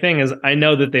 That's the big thing. Is I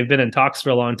know that they've been in talks for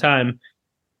a long time,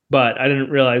 but I didn't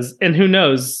realize. And who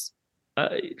knows?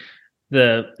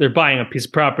 They're buying a piece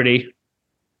of property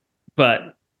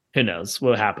but who knows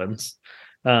what happens.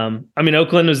 I mean,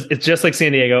 it's just like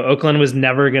San Diego. Oakland was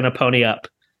never going to pony up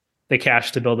the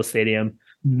cash to build a stadium.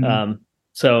 Mhm.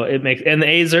 So it makes, and the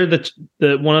A's are the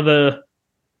one of the,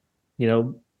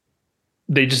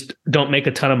 they just don't make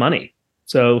a ton of money.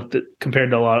 So compared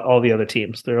to all the other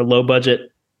teams, they're a low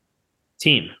budget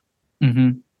team.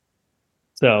 Mhm.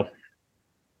 So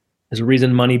there's a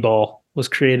reason Moneyball was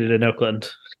created in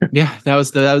Oakland. Yeah, that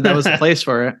was the place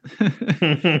for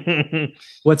it.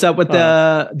 What's up with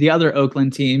the other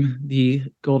Oakland team, the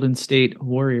Golden State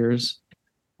Warriors?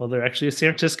 Well, they're actually a San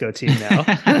Francisco team now.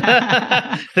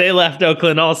 They left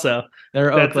Oakland also.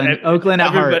 They're Oakland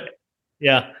at heart.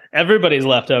 Yeah, everybody's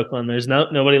left Oakland. There's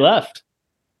nobody left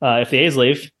if the A's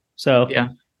leave. So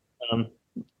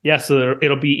so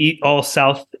it'll be all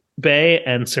South Bay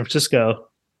and San Francisco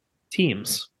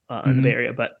teams in the Bay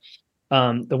Area. But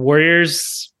the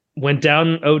Warriors went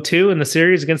down 0-2 in the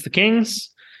series against the Kings,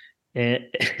 and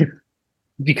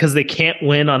because they can't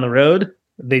win on the road.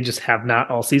 They just have not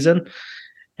all season.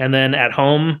 And then at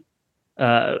home,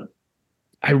 I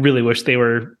really wish they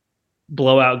were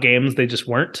blowout games. They just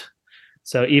weren't.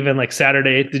 So even like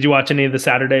Saturday, did you watch any of the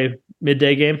Saturday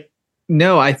midday game?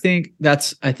 No, I think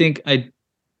I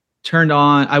turned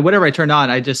on, whatever I turned on,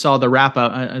 I just saw the wrap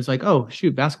up. I was like, oh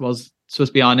shoot, basketball's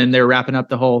supposed to be on, and they're wrapping up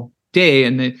the whole day.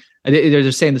 And they're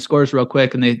just saying the scores real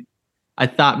quick. And I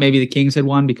thought maybe the Kings had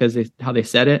won because how they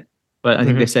said it. But I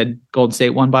think they said Golden State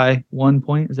won by 1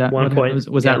 point. Is that 1 point?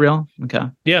 Was that real? Okay.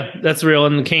 Yeah, that's real.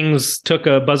 And the Kings took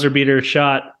a buzzer beater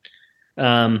shot,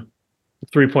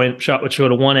 3-point shot, which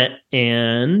would have won it,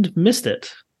 and missed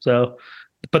it. So,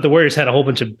 but the Warriors had a whole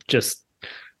bunch of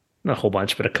not a whole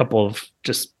bunch, but a couple of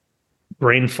just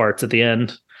brain farts at the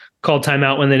end. Called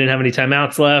timeout when they didn't have any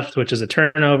timeouts left, which is a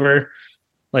turnover.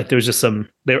 Like there was just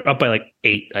they were up by like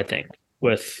 8, I think,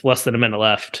 with less than a minute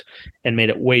left, and made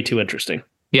it way too interesting.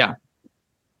 Yeah.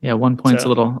 Yeah, 1 point's a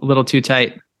little too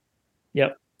tight.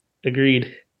 Yep.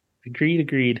 Agreed.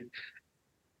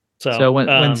 So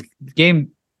when's game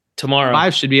tomorrow?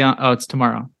 5 should be on. Oh, it's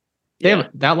tomorrow. They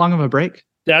have that long of a break?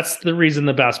 That's the reason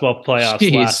the basketball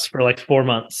playoffs last for like 4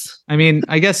 months. I mean,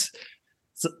 I guess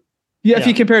if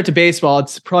you compare it to baseball,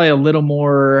 it's probably a little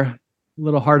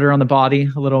harder on the body,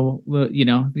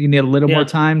 you need a little more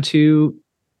time to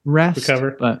rest,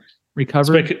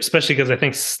 recover. Especially because I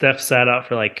think Steph sat out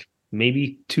for like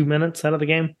maybe 2 minutes out of the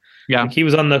game. Yeah. Like he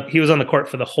was on the court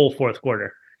for the whole fourth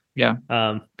quarter. Yeah.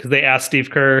 Because they asked Steve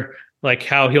Kerr like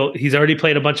how he's already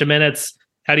played a bunch of minutes.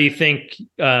 How do you think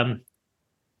you'll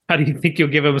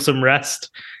give him some rest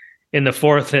in the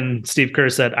fourth? And Steve Kerr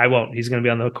said, I won't. He's going to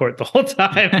be on the court the whole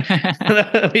time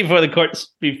before the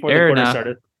quarter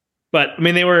started. But I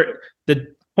mean,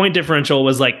 the point differential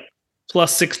was like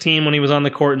plus 16 when he was on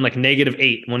the court and like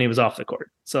 -8 when he was off the court.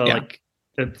 So like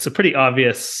it's a pretty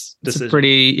obvious decision. It's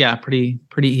a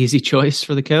pretty easy choice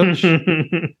for the coach.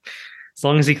 As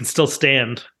long as he can still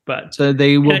stand. But so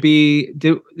they will be.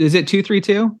 Is it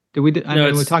 2-3-2? We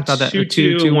talked about that.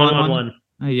 2-2-1-1-1.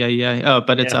 Yeah. Oh,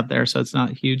 but it's up there, so it's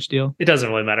not a huge deal. It doesn't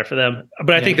really matter for them.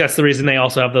 But I think that's the reason they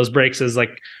also have those breaks is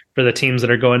like for the teams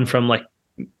that are going from like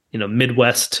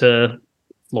Midwest to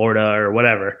Florida or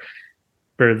whatever.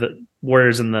 For the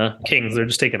Warriors and the Kings, they're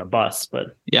just taking a bus.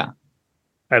 But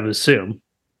I would assume.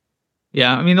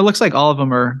 Yeah, I mean, it looks like all of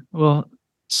them are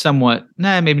somewhat.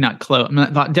 Maybe not close.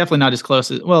 Definitely not as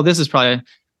close as. Well, this is probably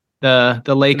the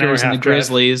Lakers and the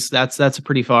Grizzlies. Drive. That's a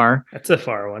pretty far. That's a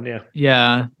far one, yeah.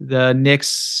 Yeah, the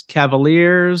Knicks,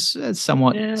 Cavaliers,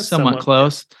 somewhat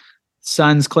close. Yeah.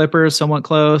 Suns, Clippers, somewhat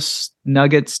close.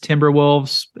 Nuggets,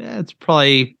 Timberwolves. It's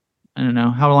probably I don't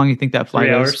know how long you think that flight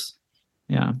 3 is. hours.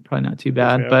 Yeah, probably not too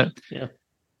bad. But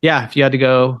yeah, if you had to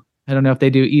go. I don't know if they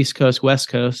do East Coast, West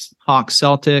Coast. Hawks,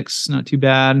 Celtics, not too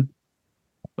bad.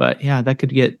 But yeah, that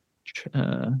could get.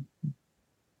 You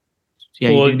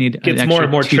do need. It gets more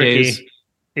and more tricky. Days.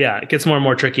 Yeah, it gets more and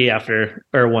more tricky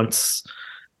once,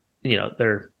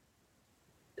 they're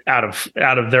out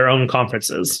of their own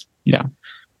conferences. Yeah.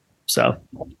 So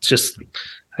it's just,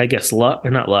 I guess luck,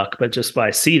 or not luck, but just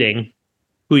by seeding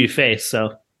who you face.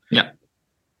 So yeah.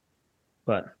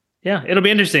 But yeah, it'll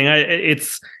be interesting.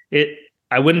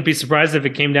 I wouldn't be surprised if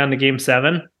it came down to Game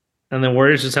 7, and the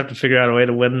Warriors just have to figure out a way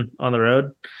to win on the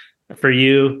road. For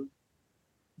you,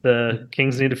 the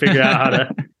Kings need to figure out how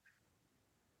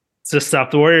to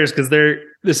stop the Warriors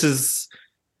because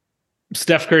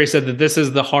Steph Curry said that this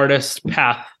is the hardest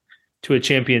path to a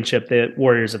championship that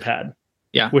Warriors have had.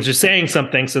 Yeah, which is saying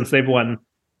something since they've won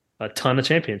a ton of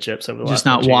championships over the last. Just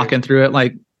not walking through it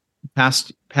like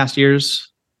past years.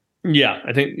 Yeah,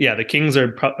 I think the Kings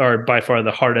are by far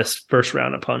the hardest first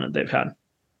round opponent they've had.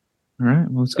 All right,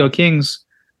 well, let's go Kings.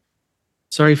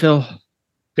 Sorry, Phil.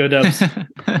 Go Dubs. All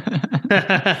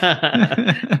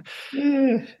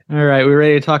right, we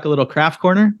ready to talk a little craft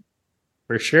corner?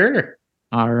 For sure.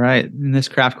 All right, in this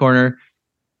craft corner,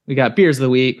 we got beers of the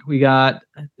week.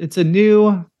 It's a new,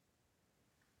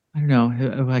 I don't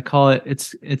know, I call it.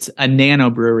 It's a nano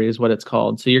brewery is what it's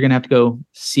called. So you're gonna have to go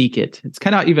seek it. It's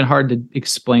kind of even hard to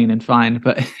explain and find,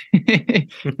 but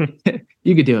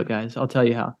you could do it, guys. I'll tell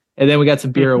you how. And then we got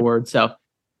some beer awards. So,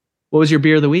 what was your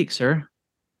beer of the week, sir?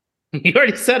 You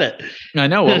already said it. I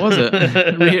know. What was it?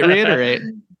 Reiterate.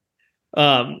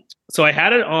 So I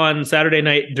had it on Saturday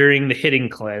night during the hitting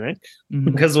clinic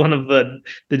because one of the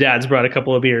dads brought a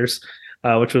couple of beers,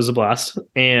 which was a blast.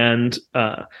 And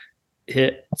so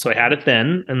I had it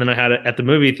then, and then I had it at the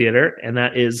movie theater, and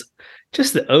that is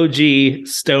just the OG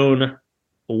Stone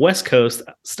West Coast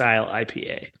style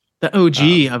IPA. The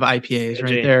OG of IPAs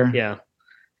right there. Yeah.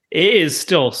 It is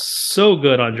still so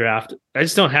good on draft. I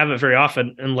just don't have it very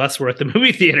often unless we're at the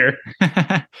movie theater.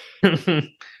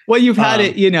 Well, you've had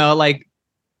it, like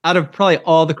out of probably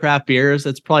all the craft beers,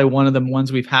 that's probably one of the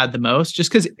ones we've had the most. Just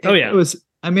because it was,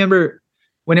 I remember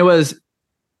when it was,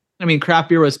 craft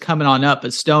beer was coming on up,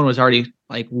 but Stone was already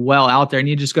like well out there. And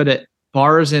you just go to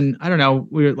bars and I don't know,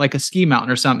 we were like a ski mountain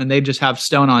or something, and they just have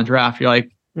Stone on draft. You're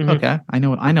like, okay, I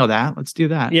know that. Let's do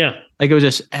that. Yeah. Like it was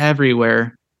just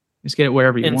everywhere. Just get it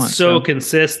wherever you want. So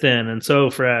consistent and so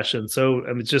fresh. And so,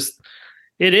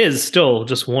 it is still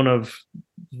just one of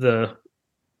the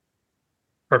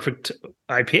perfect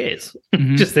IPAs.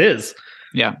 It just is.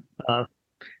 Yeah.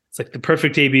 It's like the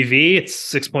perfect ABV. It's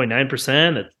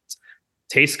 6.9%. It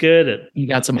tastes good. You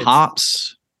got some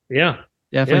hops. Yeah.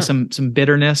 Definitely some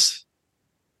bitterness.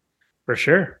 For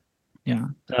sure. Yeah.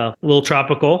 A little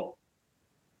tropical,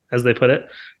 as they put it.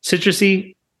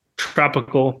 Citrusy,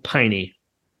 tropical, piney.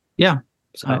 Yeah.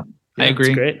 So, I agree.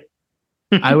 It's great.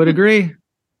 I would agree.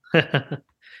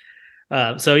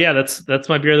 So yeah, that's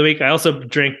my beer of the week. I also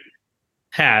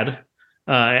had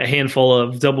a handful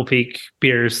of Double Peak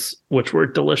beers, which were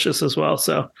delicious as well.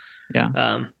 So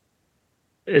yeah,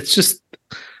 it's just,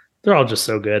 they're all just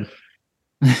so good.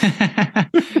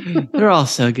 They're all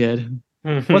so good.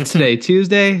 What's today?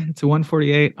 Tuesday? It's a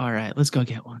 1:48. All right, let's go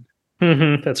get one.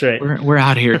 That's right. We're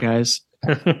out of here, guys.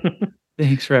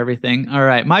 Thanks for everything. All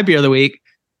right, my beer of the week.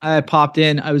 I popped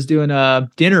in. I was doing a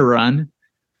dinner run.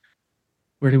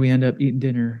 Where did we end up eating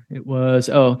dinner? It was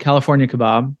California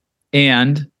Kebab,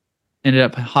 and ended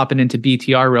up hopping into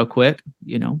BTR real quick.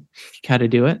 Got to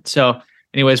do it. So,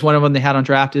 anyways, one of them they had on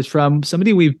draft is from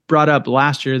somebody we brought up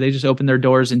last year. They just opened their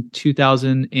doors in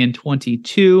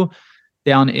 2022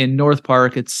 down in North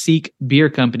Park. It's Seek Beer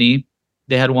Company.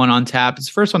 They had one on tap. It's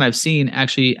the first one I've seen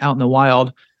actually out in the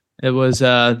wild. It was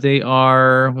they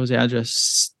are, what was the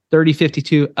address?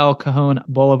 3052 El Cajon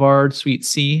Boulevard, Suite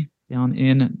C, down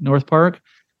in North Park.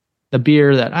 The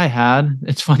beer that I had,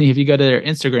 it's funny if you go to their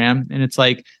Instagram and it's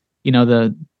like,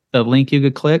 the link you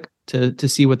could click to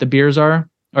see what the beers are,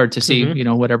 or to see,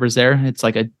 whatever's there. It's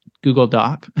like a Google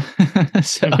Doc.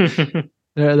 So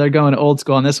they're going old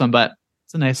school on this one, but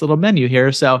it's a nice little menu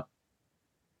here. So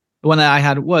the one that I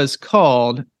had was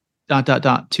called ...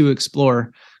 to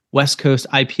explore. West Coast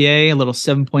IPA, a little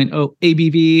 7.0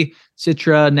 ABV,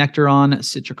 Citra, Nectaron,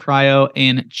 Citra Cryo,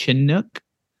 and Chinook.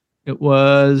 It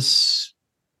was,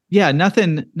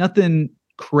 nothing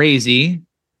crazy,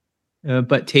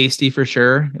 but tasty for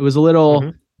sure. It was a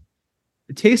little,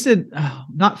 it tasted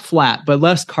not flat, but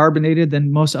less carbonated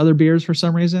than most other beers for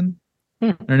some reason.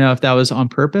 I don't know if that was on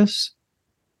purpose.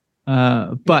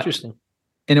 But, interesting.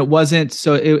 And it wasn't,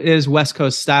 so it is West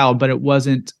Coast style, but it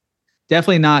wasn't,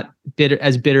 definitely not bitter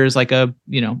as like a,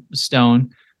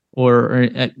 Stone or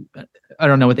I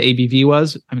don't know what the ABV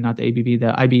was. Not the ABV,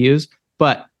 the IBUs,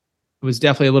 but it was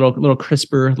definitely a little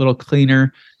crisper, a little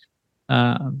cleaner,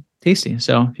 tasty.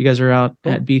 So if you guys are out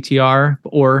at BTR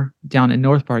or down in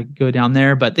North Park, go down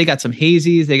there. But they got some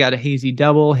hazies. They got a hazy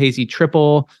double, hazy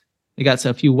triple. They got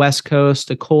a few West Coast,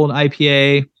 a cold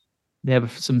IPA. They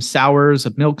have some sours,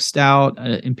 a milk stout,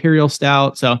 imperial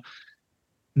stout. So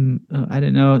I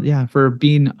didn't know. Yeah, for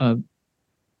being a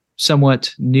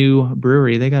somewhat new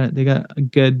brewery, they got a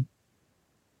good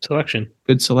selection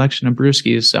of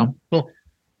brewskis. So cool.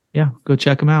 Yeah, go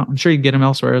check them out. I'm sure you can get them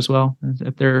elsewhere as well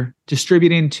if they're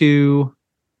distributing to.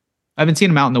 I haven't seen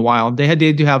them out in the wild. They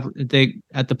do have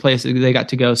at the place they got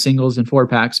to go singles and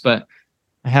 4-packs, but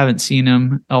I haven't seen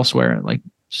them elsewhere at like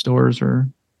stores or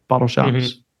bottle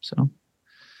shops. So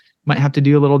might have to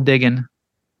do a little digging.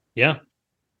 Yeah.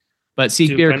 But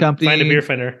Seek Beer Company. Find a beer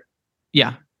finder.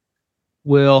 Yeah.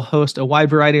 will host a wide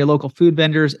variety of local food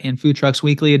vendors and food trucks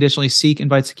weekly. Additionally, Seek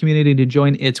invites the community to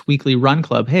join its weekly run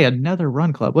club. Hey, another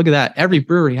run club. Look at that. Every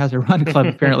brewery has a run club,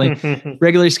 apparently.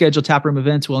 Regularly scheduled taproom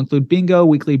events will include bingo,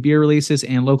 weekly beer releases,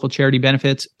 and local charity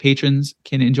benefits. Patrons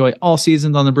can enjoy all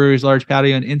seasons on the brewery's large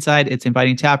patio and inside its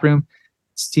inviting taproom.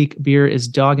 Seek beer is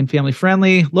dog and family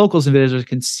friendly. Locals and visitors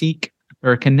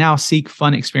can now seek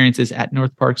fun experiences at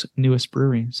North Park's newest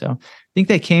brewery. So I think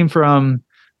they came from,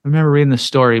 I remember reading the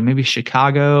story, maybe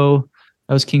Chicago.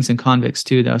 That was Kings and Convicts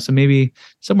too, though. So maybe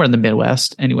somewhere in the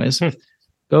Midwest. Anyways,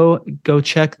 go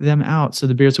check them out. So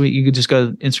the beers week, you could just go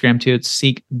to Instagram too. It's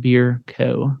Seek Beer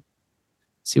Co.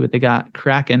 See what they got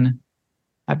cracking.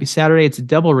 Happy Saturday. It's a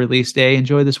double release day.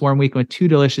 Enjoy this warm week with 2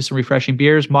 delicious and refreshing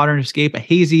beers. Modern Escape, a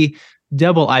hazy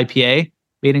double IPA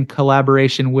made in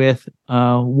collaboration with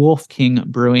Wolf King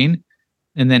Brewing.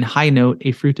 And then High Note,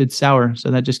 a fruited sour.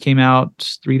 So that just came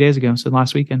out 3 days ago. So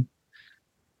last weekend.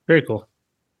 Very cool.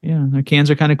 Yeah, their cans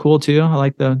are kind of cool too. I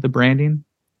like the branding.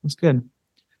 It's good.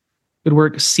 Good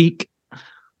work, Seek.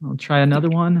 I'll try another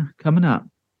one coming up.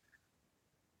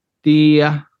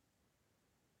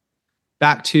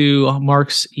 Back to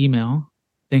Mark's email.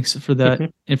 Thanks for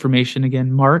the information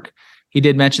again, Mark. He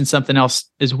did mention something else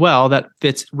as well that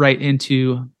fits right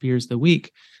into Beers of the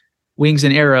Week. Wings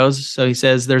and Arrows. So he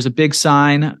says there's a big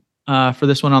sign for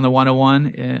this one on the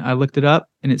 101. I looked it up,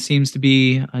 and it seems to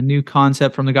be a new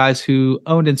concept from the guys who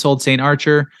owned and sold St.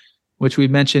 Archer, which we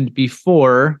mentioned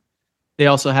before. They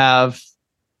also have,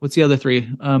 what's the other three?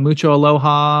 Mucho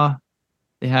Aloha.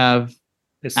 They have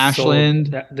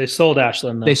Ashland. They sold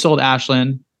Ashland, though. They sold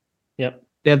Ashland. Yep.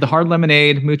 They have the hard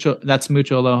lemonade. That's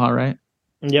Mucho Aloha, right?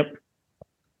 Yep.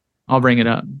 I'll bring it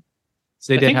up.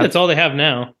 So I think that's all they have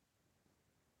now.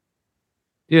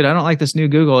 Dude, I don't like this new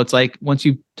Google. It's like once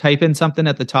you type in something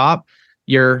at the top,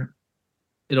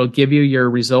 it'll give you your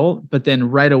result, but then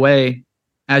right away,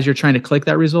 as you're trying to click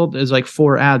that result, there's like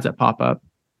 4 ads that pop up.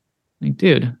 Like,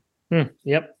 dude.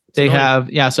 Yep. They have,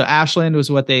 so Ashland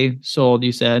was what they sold,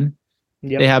 you said.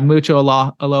 Yep. They have Mucho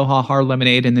Aloha Hard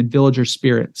Lemonade, and then Villager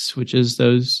Spirits, which is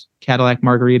those Cadillac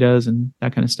margaritas and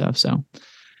that kind of stuff. So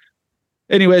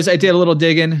anyways, I did a little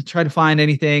digging, try to find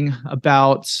anything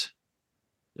about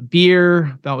the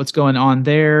beer, about what's going on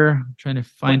there. I'm trying to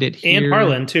find it here. And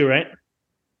Harlan too, right?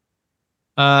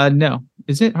 No.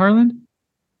 Is it Harlan?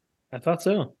 I thought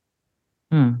so.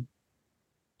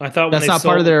 I thought that's not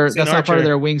part of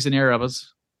their Wings and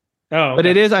Arrows. Oh, okay. But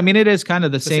it is. I mean, it is kind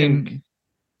of the same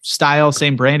style,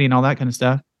 same branding, all that kind of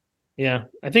stuff. Yeah,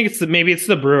 I think maybe it's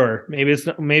the brewer. Maybe it's.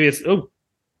 Oh,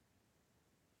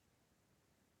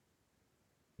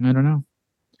 I don't know.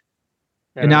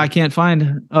 And now I can't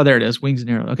find. Oh, there it is. Wings and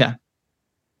Arrows. Okay.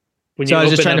 So I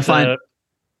was just trying to find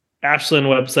Ashland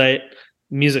website.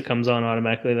 Music comes on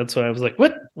automatically. That's why I was like,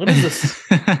 "What? What is this?"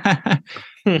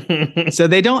 So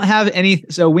they don't have any.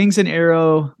 So Wings and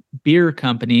Arrow Beer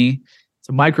Company. It's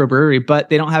a microbrewery, but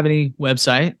they don't have any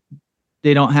website.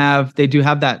 They do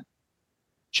have that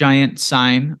giant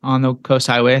sign on the Coast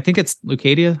Highway. I think it's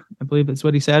Lucadia. I believe that's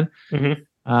what he said.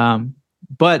 Mm-hmm.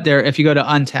 But if you go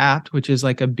to Untapped, which is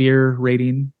like a beer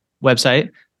rating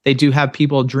website, they do have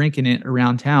people drinking it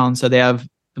around town. So they have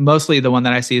mostly the one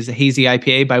that I see is a hazy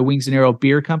IPA by Wings and Arrow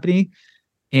Beer Company.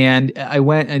 And I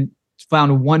went and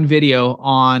found one video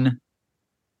on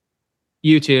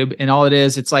YouTube, and all it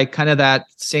is, it's like kind of that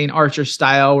St. Archer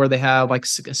style where they have like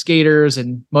skaters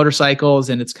and motorcycles,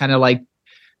 and it's kind of like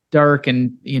dark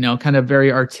and, kind of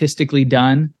very artistically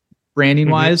done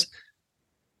branding wise.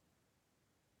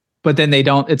 But then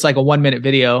it's like a 1-minute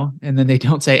video, and then they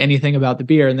don't say anything about the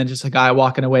beer. And then just a guy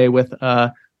walking away with,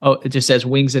 it just says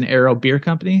Wings and Arrow Beer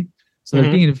Company. So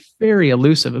they're being very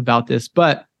elusive about this,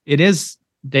 but it is,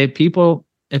 if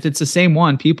it's the same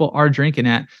one, people are drinking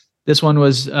it. This one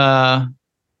was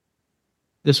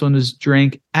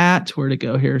drank at, where'd it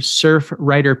go here? Surf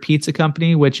Rider Pizza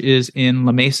Company, which is in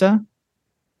La Mesa.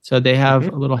 So they have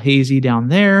a little hazy down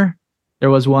there. There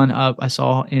was one up I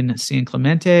saw in San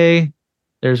Clemente.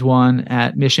 There's one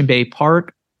at Mission Bay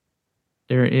Park.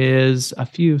 There is a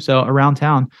few around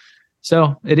town.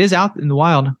 So it is out in the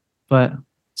wild, but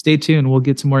stay tuned. We'll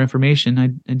get some more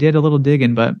information. I did a little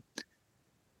digging, but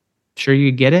sure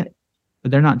you get it. But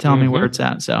they're not telling me where it's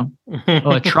at. So,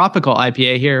 a tropical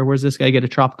IPA here. Where's this guy get a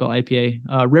tropical IPA?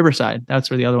 Riverside. That's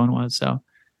where the other one was. So,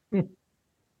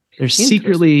 they're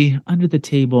secretly under the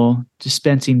table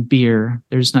dispensing beer.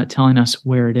 They're just not telling us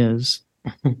where it is.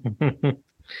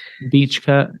 Beach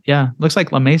Cut. Yeah, looks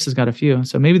like La Mesa's got a few.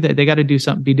 So maybe they got to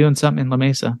be doing something in La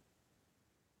Mesa.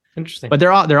 Interesting. But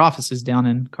their office is down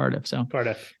in Cardiff. So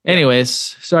Cardiff. Anyways,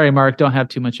 sorry, Mark. Don't have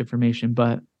too much information,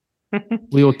 but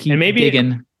we will keep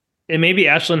digging. and maybe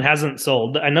Ashland hasn't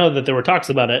sold. I know that there were talks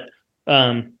about it,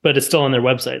 but it's still on their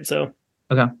website. So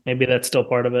Okay. maybe that's still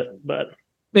part of it. But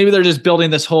maybe they're just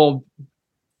building this whole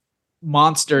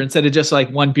monster instead of just like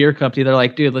one beer company. They're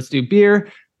like, dude, let's do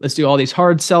beer. Let's do all these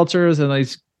hard seltzers and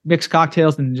these mixed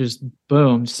cocktails and just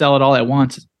boom, sell it all at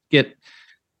once. Get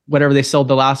whatever they sold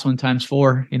the last one times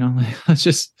 4, let's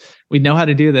just, we know how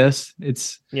to do this.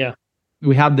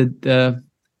 We have the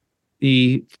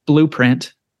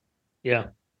blueprint. Yeah.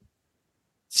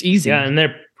 It's easy. Yeah. And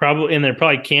they're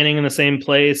probably canning in the same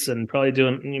place and probably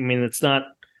it's not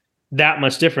that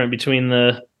much different between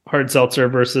the hard seltzer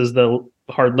versus the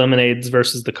hard lemonades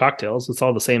versus the cocktails. It's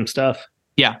all the same stuff.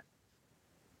 Yeah.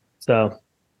 So,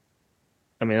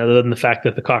 other than the fact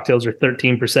that the cocktails are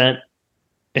 13%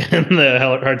 and the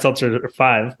hard seltzers are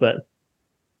 5%, but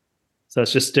so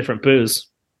it's just different booze.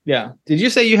 Yeah. Did you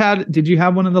say did you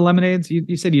have one of the lemonades?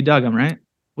 You said you dug them, right?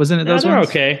 Wasn't it those they're ones?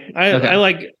 okay. I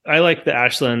like the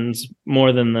Ashlands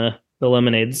more than the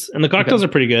lemonades, and the cocktails are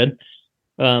pretty good.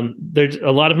 There's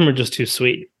a lot of them are just too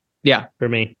sweet. Yeah. For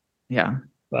me. Yeah.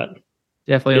 But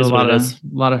definitely a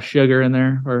lot of sugar in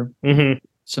there or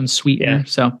some sweetener.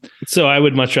 Yeah. So I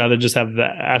would much rather just have the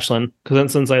Ashland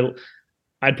because since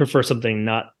I'd prefer something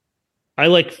not. I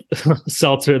like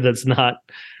seltzer that's not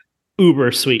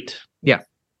uber sweet. Yeah.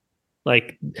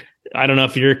 Like I don't know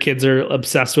if your kids are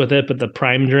obsessed with it, but the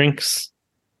Prime drinks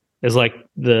is like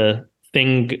the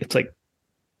thing. It's like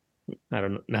I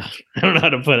don't know. I don't know how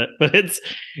to put it, but it's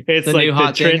the like new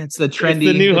hot thing. It's the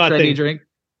trendy drink.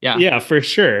 Yeah, yeah, for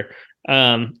sure.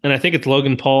 And I think it's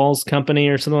Logan Paul's company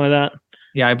or something like that.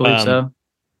 Yeah, I believe so.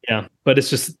 Yeah, but it's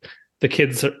just the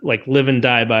kids like live and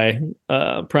die by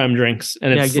Prime drinks,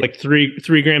 and it's like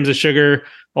 3 grams of sugar,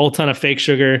 a ton of fake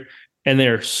sugar, and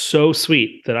they're so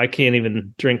sweet that I can't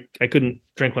even drink. I couldn't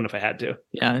drink one if I had to.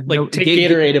 Yeah, take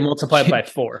Gatorade and multiply it by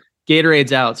 4.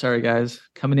 Gatorade's out. Sorry, guys,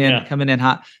 coming in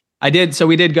hot. So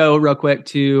we did go real quick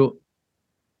to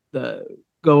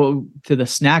the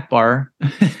snack bar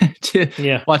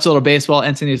to watch a little baseball,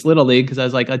 Anthony's Little League,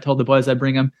 because I told the boys I'd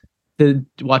bring them to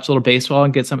watch a little baseball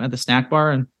and get something at the snack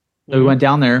bar, and so we went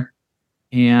down there,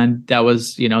 and that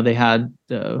was they had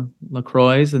the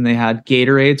LaCroix and they had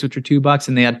Gatorades, which are $2,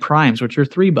 and they had Primes, which are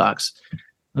 $3.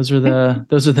 Those are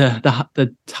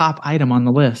the top item on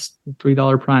the list, the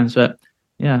 $3 Primes. But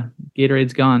yeah,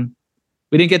 Gatorade's gone.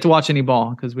 We didn't get to watch any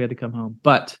ball because we had to come home,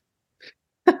 but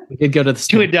we did go to the.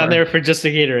 You went down there for just a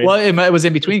Gatorade. Well, it was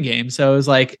in between games, so it was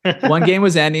like one game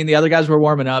was ending, the other guys were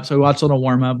warming up, so we watched a little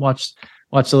warm up, watched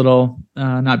a little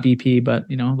not BP, but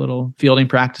a little fielding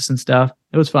practice and stuff.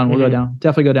 It was fun. We'll go down,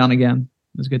 definitely go down again.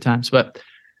 It was good times. But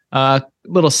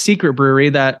little secret brewery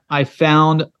that I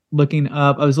found looking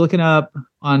up. I was looking up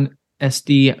on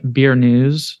SD Beer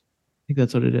News. I think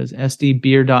that's what it is.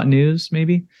 SDbeer.news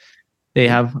maybe. They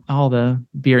have all the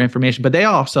beer information, but they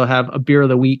also have a beer of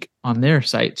the week on their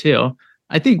site too.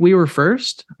 I think we were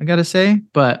first, I got to say,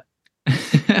 but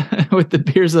with the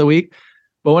beers of the week.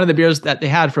 But one of the beers that they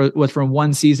had was from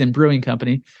One Season Brewing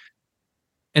Company.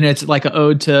 And it's like an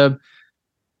ode to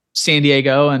San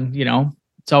Diego. And,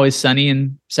 it's always sunny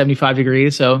and 75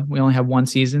 degrees. So we only have one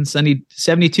season. Sunny,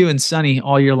 72 and sunny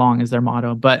all year long is their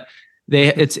motto. But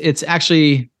it's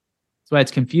actually, that's why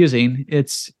it's confusing.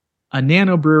 It's a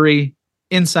nano brewery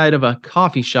inside of a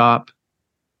coffee shop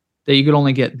that you could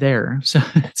only get there. So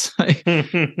it's like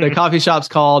the coffee shop's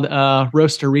called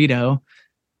Roasterito,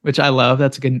 which I love.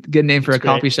 That's a good name for a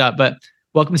coffee shop. But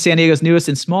welcome to San Diego's newest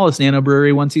and smallest nano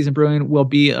brewery. One Season Brewing will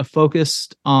be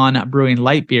focused on brewing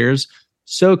light beers,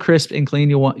 so crisp and clean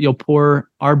you'll pour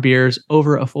our beers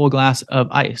over a full glass of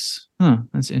ice.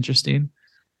 That's interesting.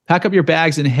 Pack up your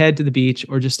bags and head to the beach,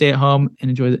 or just stay at home and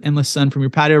enjoy the endless sun from your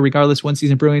patio. Regardless, One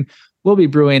Season Brewing will be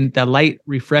brewing the light,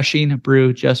 refreshing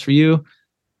brew just for you.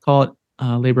 Call it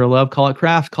labor of love, call it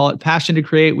craft, call it passion to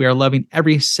create. We are loving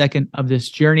every second of this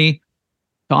journey.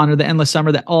 To honor the endless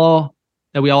summer that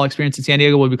we all experience in San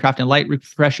Diego, we'll be crafting light,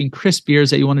 refreshing, crisp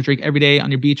beers that you want to drink every day on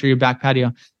your beach or your back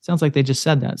patio. Sounds like they just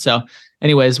said that. So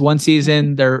anyways, One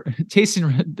Season, their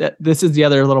tasting, this is the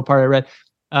other little part I read.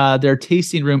 Their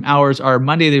tasting room hours are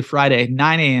Monday through Friday,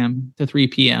 9 a.m. to 3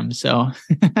 p.m. So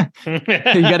you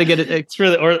got to get it. It's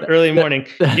really early morning.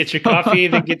 Get your coffee,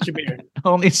 then get your beer.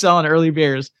 Only selling early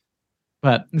beers.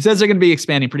 But it says they're going to be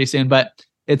expanding pretty soon. But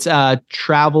it's a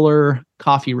Traveler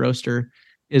Coffee Roaster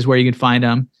is where you can find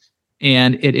them.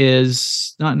 And it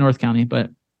is not North County, but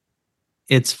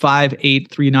it's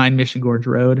 5839 Mission Gorge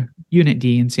Road, Unit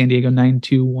D in San Diego,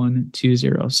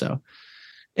 92120. So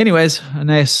anyways,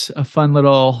 a fun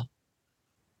little,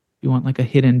 you want like a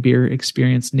hidden beer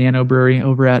experience, nano brewery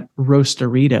over at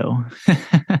Roasterito.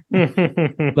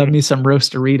 Love me some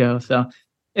Roasterito. So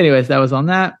anyways, that was on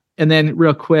that. And then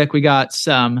real quick, we got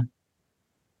some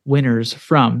winners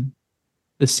from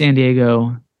the San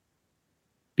Diego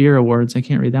Beer Awards. I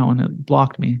can't read that one. It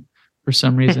blocked me for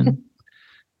some reason.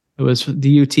 It was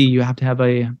the UT. You have to have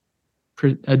a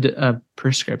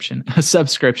prescription, a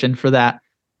subscription for that.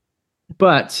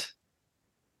 But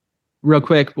real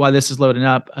quick, while this is loading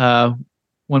up,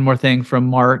 one more thing from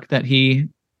Mark that he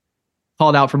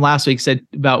called out from last week, said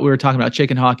about, we were talking about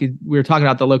Chicken Hawk. We were talking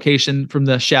about the location from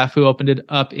the chef who opened it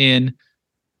up in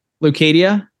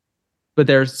Leucadia, but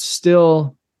they're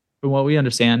still, from what we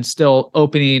understand, still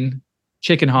opening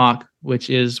Chicken Hawk,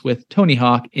 which is with Tony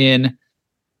Hawk in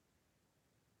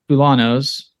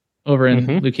Fulano's over in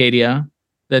Leucadia.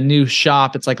 The new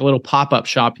shop, it's like a little pop-up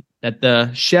shop that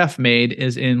the chef made,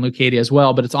 is in Leucadia as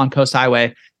well, but it's on Coast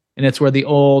Highway. And it's where the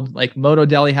old, like, Moto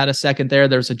Deli had a second there.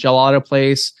 There's a gelato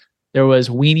place. There was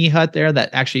Weenie Hut there that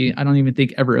actually I don't even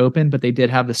think ever opened, but they did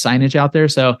have the signage out there.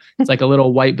 So it's like a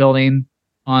little white building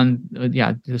on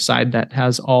the side that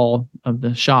has all of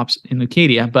the shops in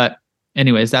Leucadia. But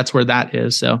anyways, that's where that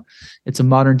is. So it's a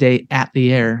modern day At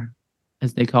the Air,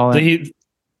 as they call it. He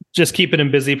just keeping him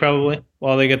busy probably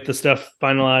while they get the stuff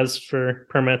finalized for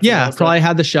permits. Yeah, probably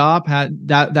had the shop, had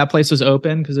that place was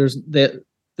open because there's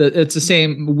it's the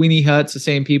same Weenie Hut's, the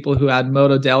same people who had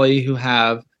Moto Deli, who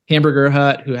have Hamburger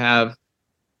Hut, who have,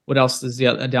 what else is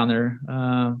down there?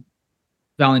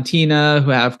 Valentina, who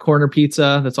have Corner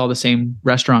Pizza. That's all the same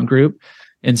restaurant group.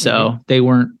 And so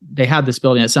they had this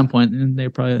building at some point, and they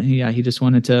probably, he just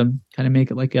wanted to kind of make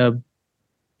it like a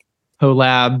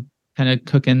collab, kind of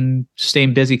cooking,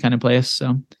 staying busy kind of place.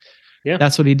 So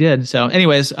that's what he did. So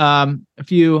anyways, a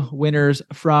few winners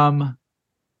from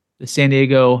the San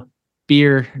Diego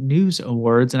Beer News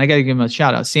Awards. And I got to give them a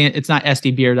shout out. It's not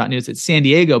sdbeer.news, it's San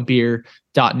Diego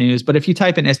Beer.news. But if you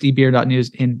type in sdbeer.news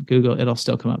in Google, it'll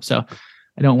still come up. So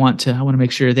I want to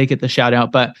make sure they get the shout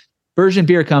out. But Version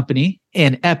Beer Company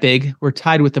and Epic were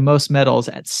tied with the most medals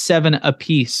at 7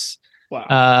 apiece.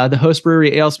 Wow. The host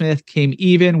brewery, AleSmith, came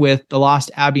even with the Lost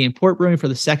Abbey and Port Brewing for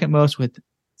the second most with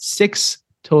 6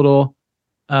 total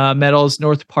medals.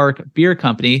 North Park Beer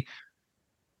Company.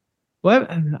 Well,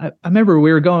 I remember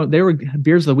they were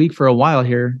beers of the week for a while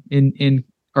here in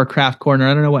our craft corner.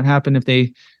 I don't know what happened, if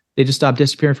they just stopped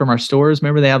disappearing from our stores.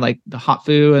 Remember they had like the Hot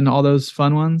Foo and all those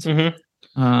fun ones?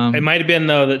 Mm-hmm. It might have been,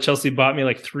 though, that Chelsea bought me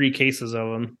like 3 cases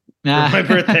of them for my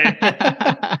birthday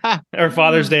or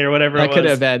Father's Day or whatever it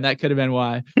was. That could have been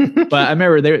why. But I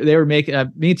remember they were making,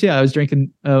 me too. I was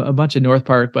drinking a bunch of North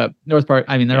Park, but North Park,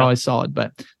 I mean, they're always solid,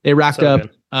 but they racked up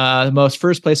the most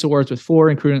first place awards with 4,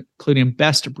 including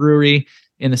Best Brewery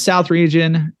in the South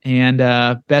region, and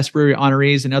Best Brewery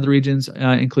honorees in other regions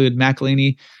include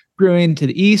McElhaney Brewing to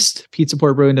the east, Pizza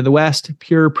Port Brewing to the west,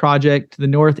 Pure Project to the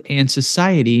north, and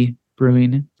Society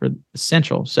Brewing for the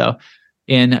central. So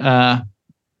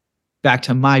back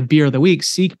to my beer of the week,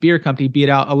 Seek Beer Company beat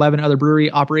out 11 other brewery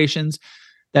operations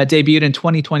that debuted in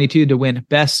 2022 to win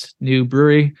Best New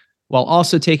Brewery, while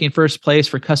also taking first place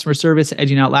for customer service,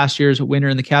 edging out last year's winner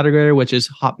in the category, which is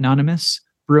Hopnonymous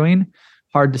Brewing.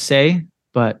 Hard to say,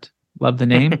 but love the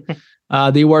name.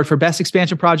 The award for Best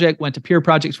Expansion Project went to Pure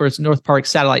Project for its North Park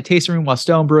Satellite Tasting Room, while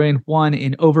Stone Brewing won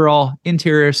in overall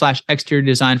interior/exterior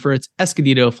design for its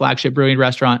Escondido flagship brewing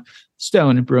restaurant,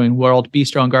 Stone Brewing World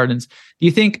Bistro and Gardens. Do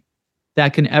you think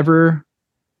that can ever,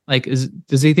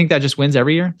 does he think that just wins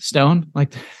every year? Stone?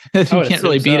 Like, you can't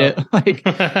really beat it. Like,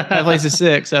 that place is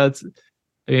sick. So it's,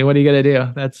 I mean, what are you going to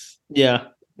do? That's, we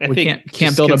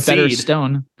can't build a better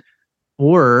Stone.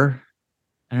 Or,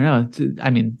 I don't know. I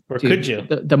mean, or could you?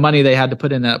 The money they had to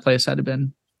put in that place had to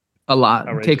been a lot.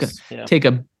 Outrageous. Take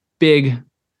a big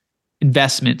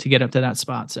investment to get up to that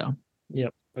spot. So,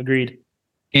 yep, agreed.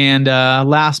 And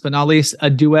last but not least, a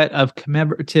duet of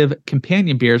commemorative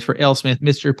companion beers for AleSmith.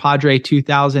 Mr. Padre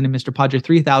 2000 and Mr. Padre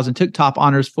 3000 took top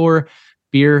honors for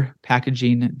beer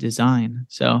packaging design.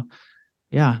 So,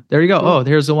 yeah, there you go. Oh,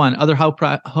 there's the one. Other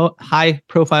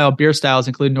high-profile beer styles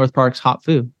include North Park's Hot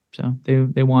Foo. So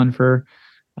they won for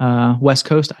West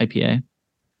Coast IPA.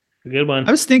 A good one.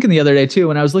 I was thinking the other day too,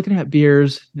 when I was looking at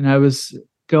beers and I was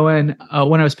going,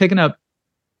 when I was picking up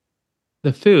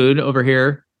the food over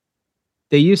here,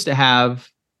 they used to have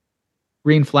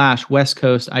Green Flash West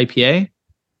Coast IPA.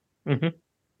 Mm-hmm.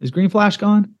 Is Green Flash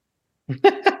gone?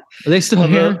 Are they still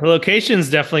here? The location's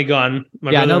definitely gone.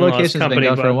 No location's been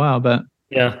gone for a while, but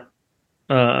yeah.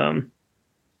 I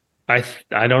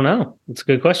don't know. It's a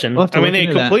good question. I mean, they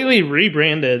completely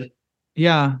rebranded.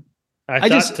 Yeah. I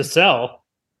thought to sell.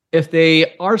 If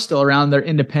they are still around, they're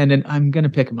independent. I'm going to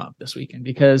pick them up this weekend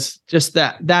because just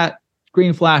that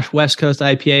Green Flash West Coast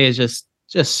IPA is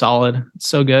just solid. It's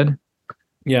so good.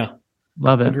 Yeah.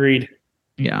 Love it. Agreed.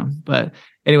 Yeah. But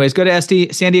anyways, go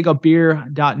to San Diego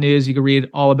Beer.news. You can read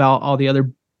all about all the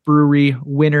other brewery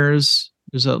winners.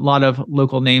 There's a lot of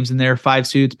local names in there: Five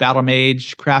Suits, Battle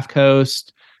Mage, Craft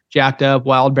Coast, Jacked Up,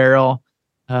 Wild Barrel.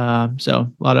 So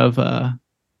a lot of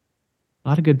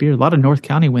good beer, a lot of North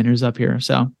County winners up here.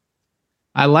 So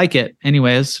I like it.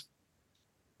 Anyways,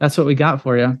 that's what we got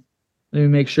for you. Let me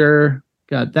make sure.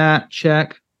 Got that.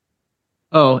 Check.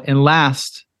 Oh, and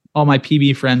last, all my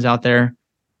PB friends out there.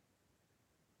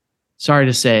 Sorry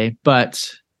to say,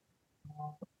 but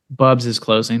Bubs is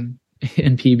closing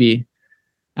in PB.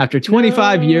 After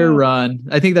 25-year run,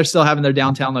 I think they're still having their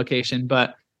downtown location,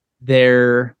 but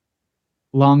their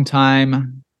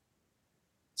longtime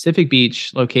Pacific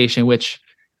Beach location, which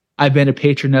I've been a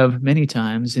patron of many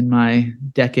times in my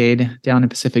decade down in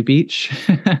Pacific Beach.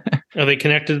 Are they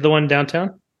connected to the one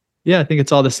downtown? Yeah, I think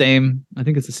it's all the same. I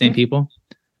think it's the same people.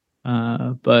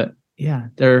 But yeah,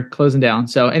 they're closing down.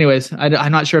 So anyways,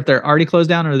 I'm not sure if they're already closed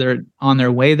down or they're on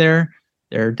their way there.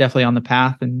 They're definitely on the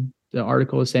path, and the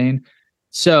article was saying.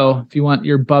 So if you want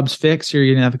your Bubs fix, you're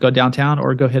going to have to go downtown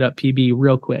or go hit up PB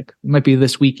real quick. It might be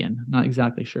this weekend. I'm not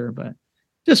exactly sure, but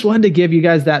just wanted to give you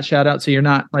guys that shout out so you're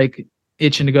not like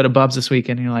itching to go to Bubs this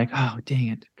weekend and you're like, oh, dang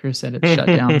it. Chris said it's shut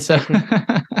down. So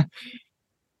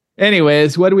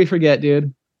anyways, what do we forget,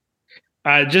 dude?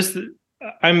 I'm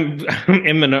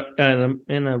in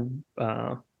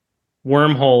a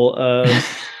wormhole of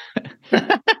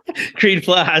Creed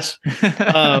Flash.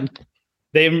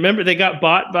 They got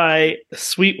bought by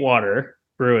Sweetwater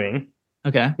Brewing.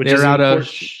 Okay. Which is out of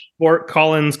Fort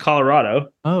Collins, Colorado.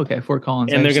 Oh, okay. Fort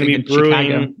Collins. And they're going to be brewing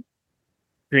Chicago.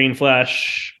 Green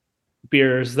Flash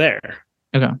beers there.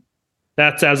 Okay.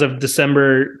 That's as of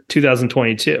December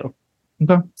 2022.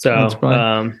 Okay.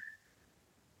 So,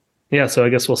 yeah, so I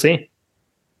guess we'll see.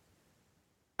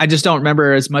 I just don't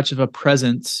remember as much of a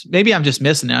presence. Maybe I'm just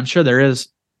missing it. I'm sure there is.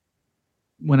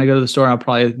 When I go to the store, I'll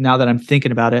probably, now that I'm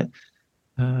thinking about it,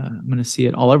 I'm going to see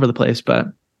it all over the place. But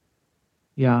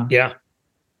yeah. Yeah.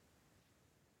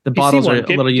 The bottles are a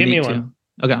little unique too.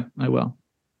 Okay, I will.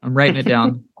 I'm writing it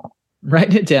down.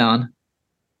 Writing it down.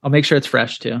 I'll make sure it's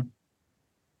fresh too.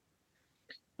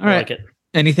 All right. Like it.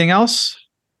 Anything else?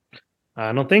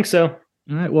 I don't think so.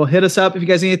 All right. Well, hit us up if you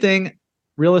guys need anything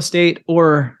real estate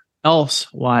or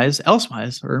elsewise,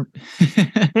 or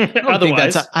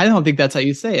Otherwise. I don't think that's how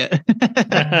you say it.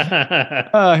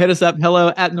 Hit us up.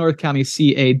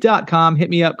 hello@northcountyca.com. Hit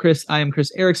me up, Chris. I am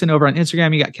Chris Erickson over on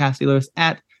Instagram. You got Cassidy Lewis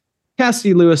at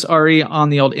Cassidy Lewis RE on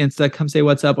the old Insta. Come say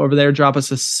what's up over there. Drop us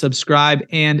a subscribe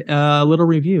and a little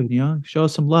review. Show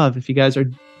us some love if you guys are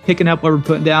picking up what we're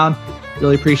putting down.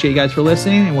 Really appreciate you guys for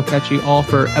listening, and we'll catch you all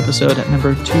for episode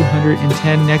number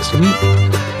 210 next week.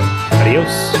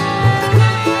 Adios.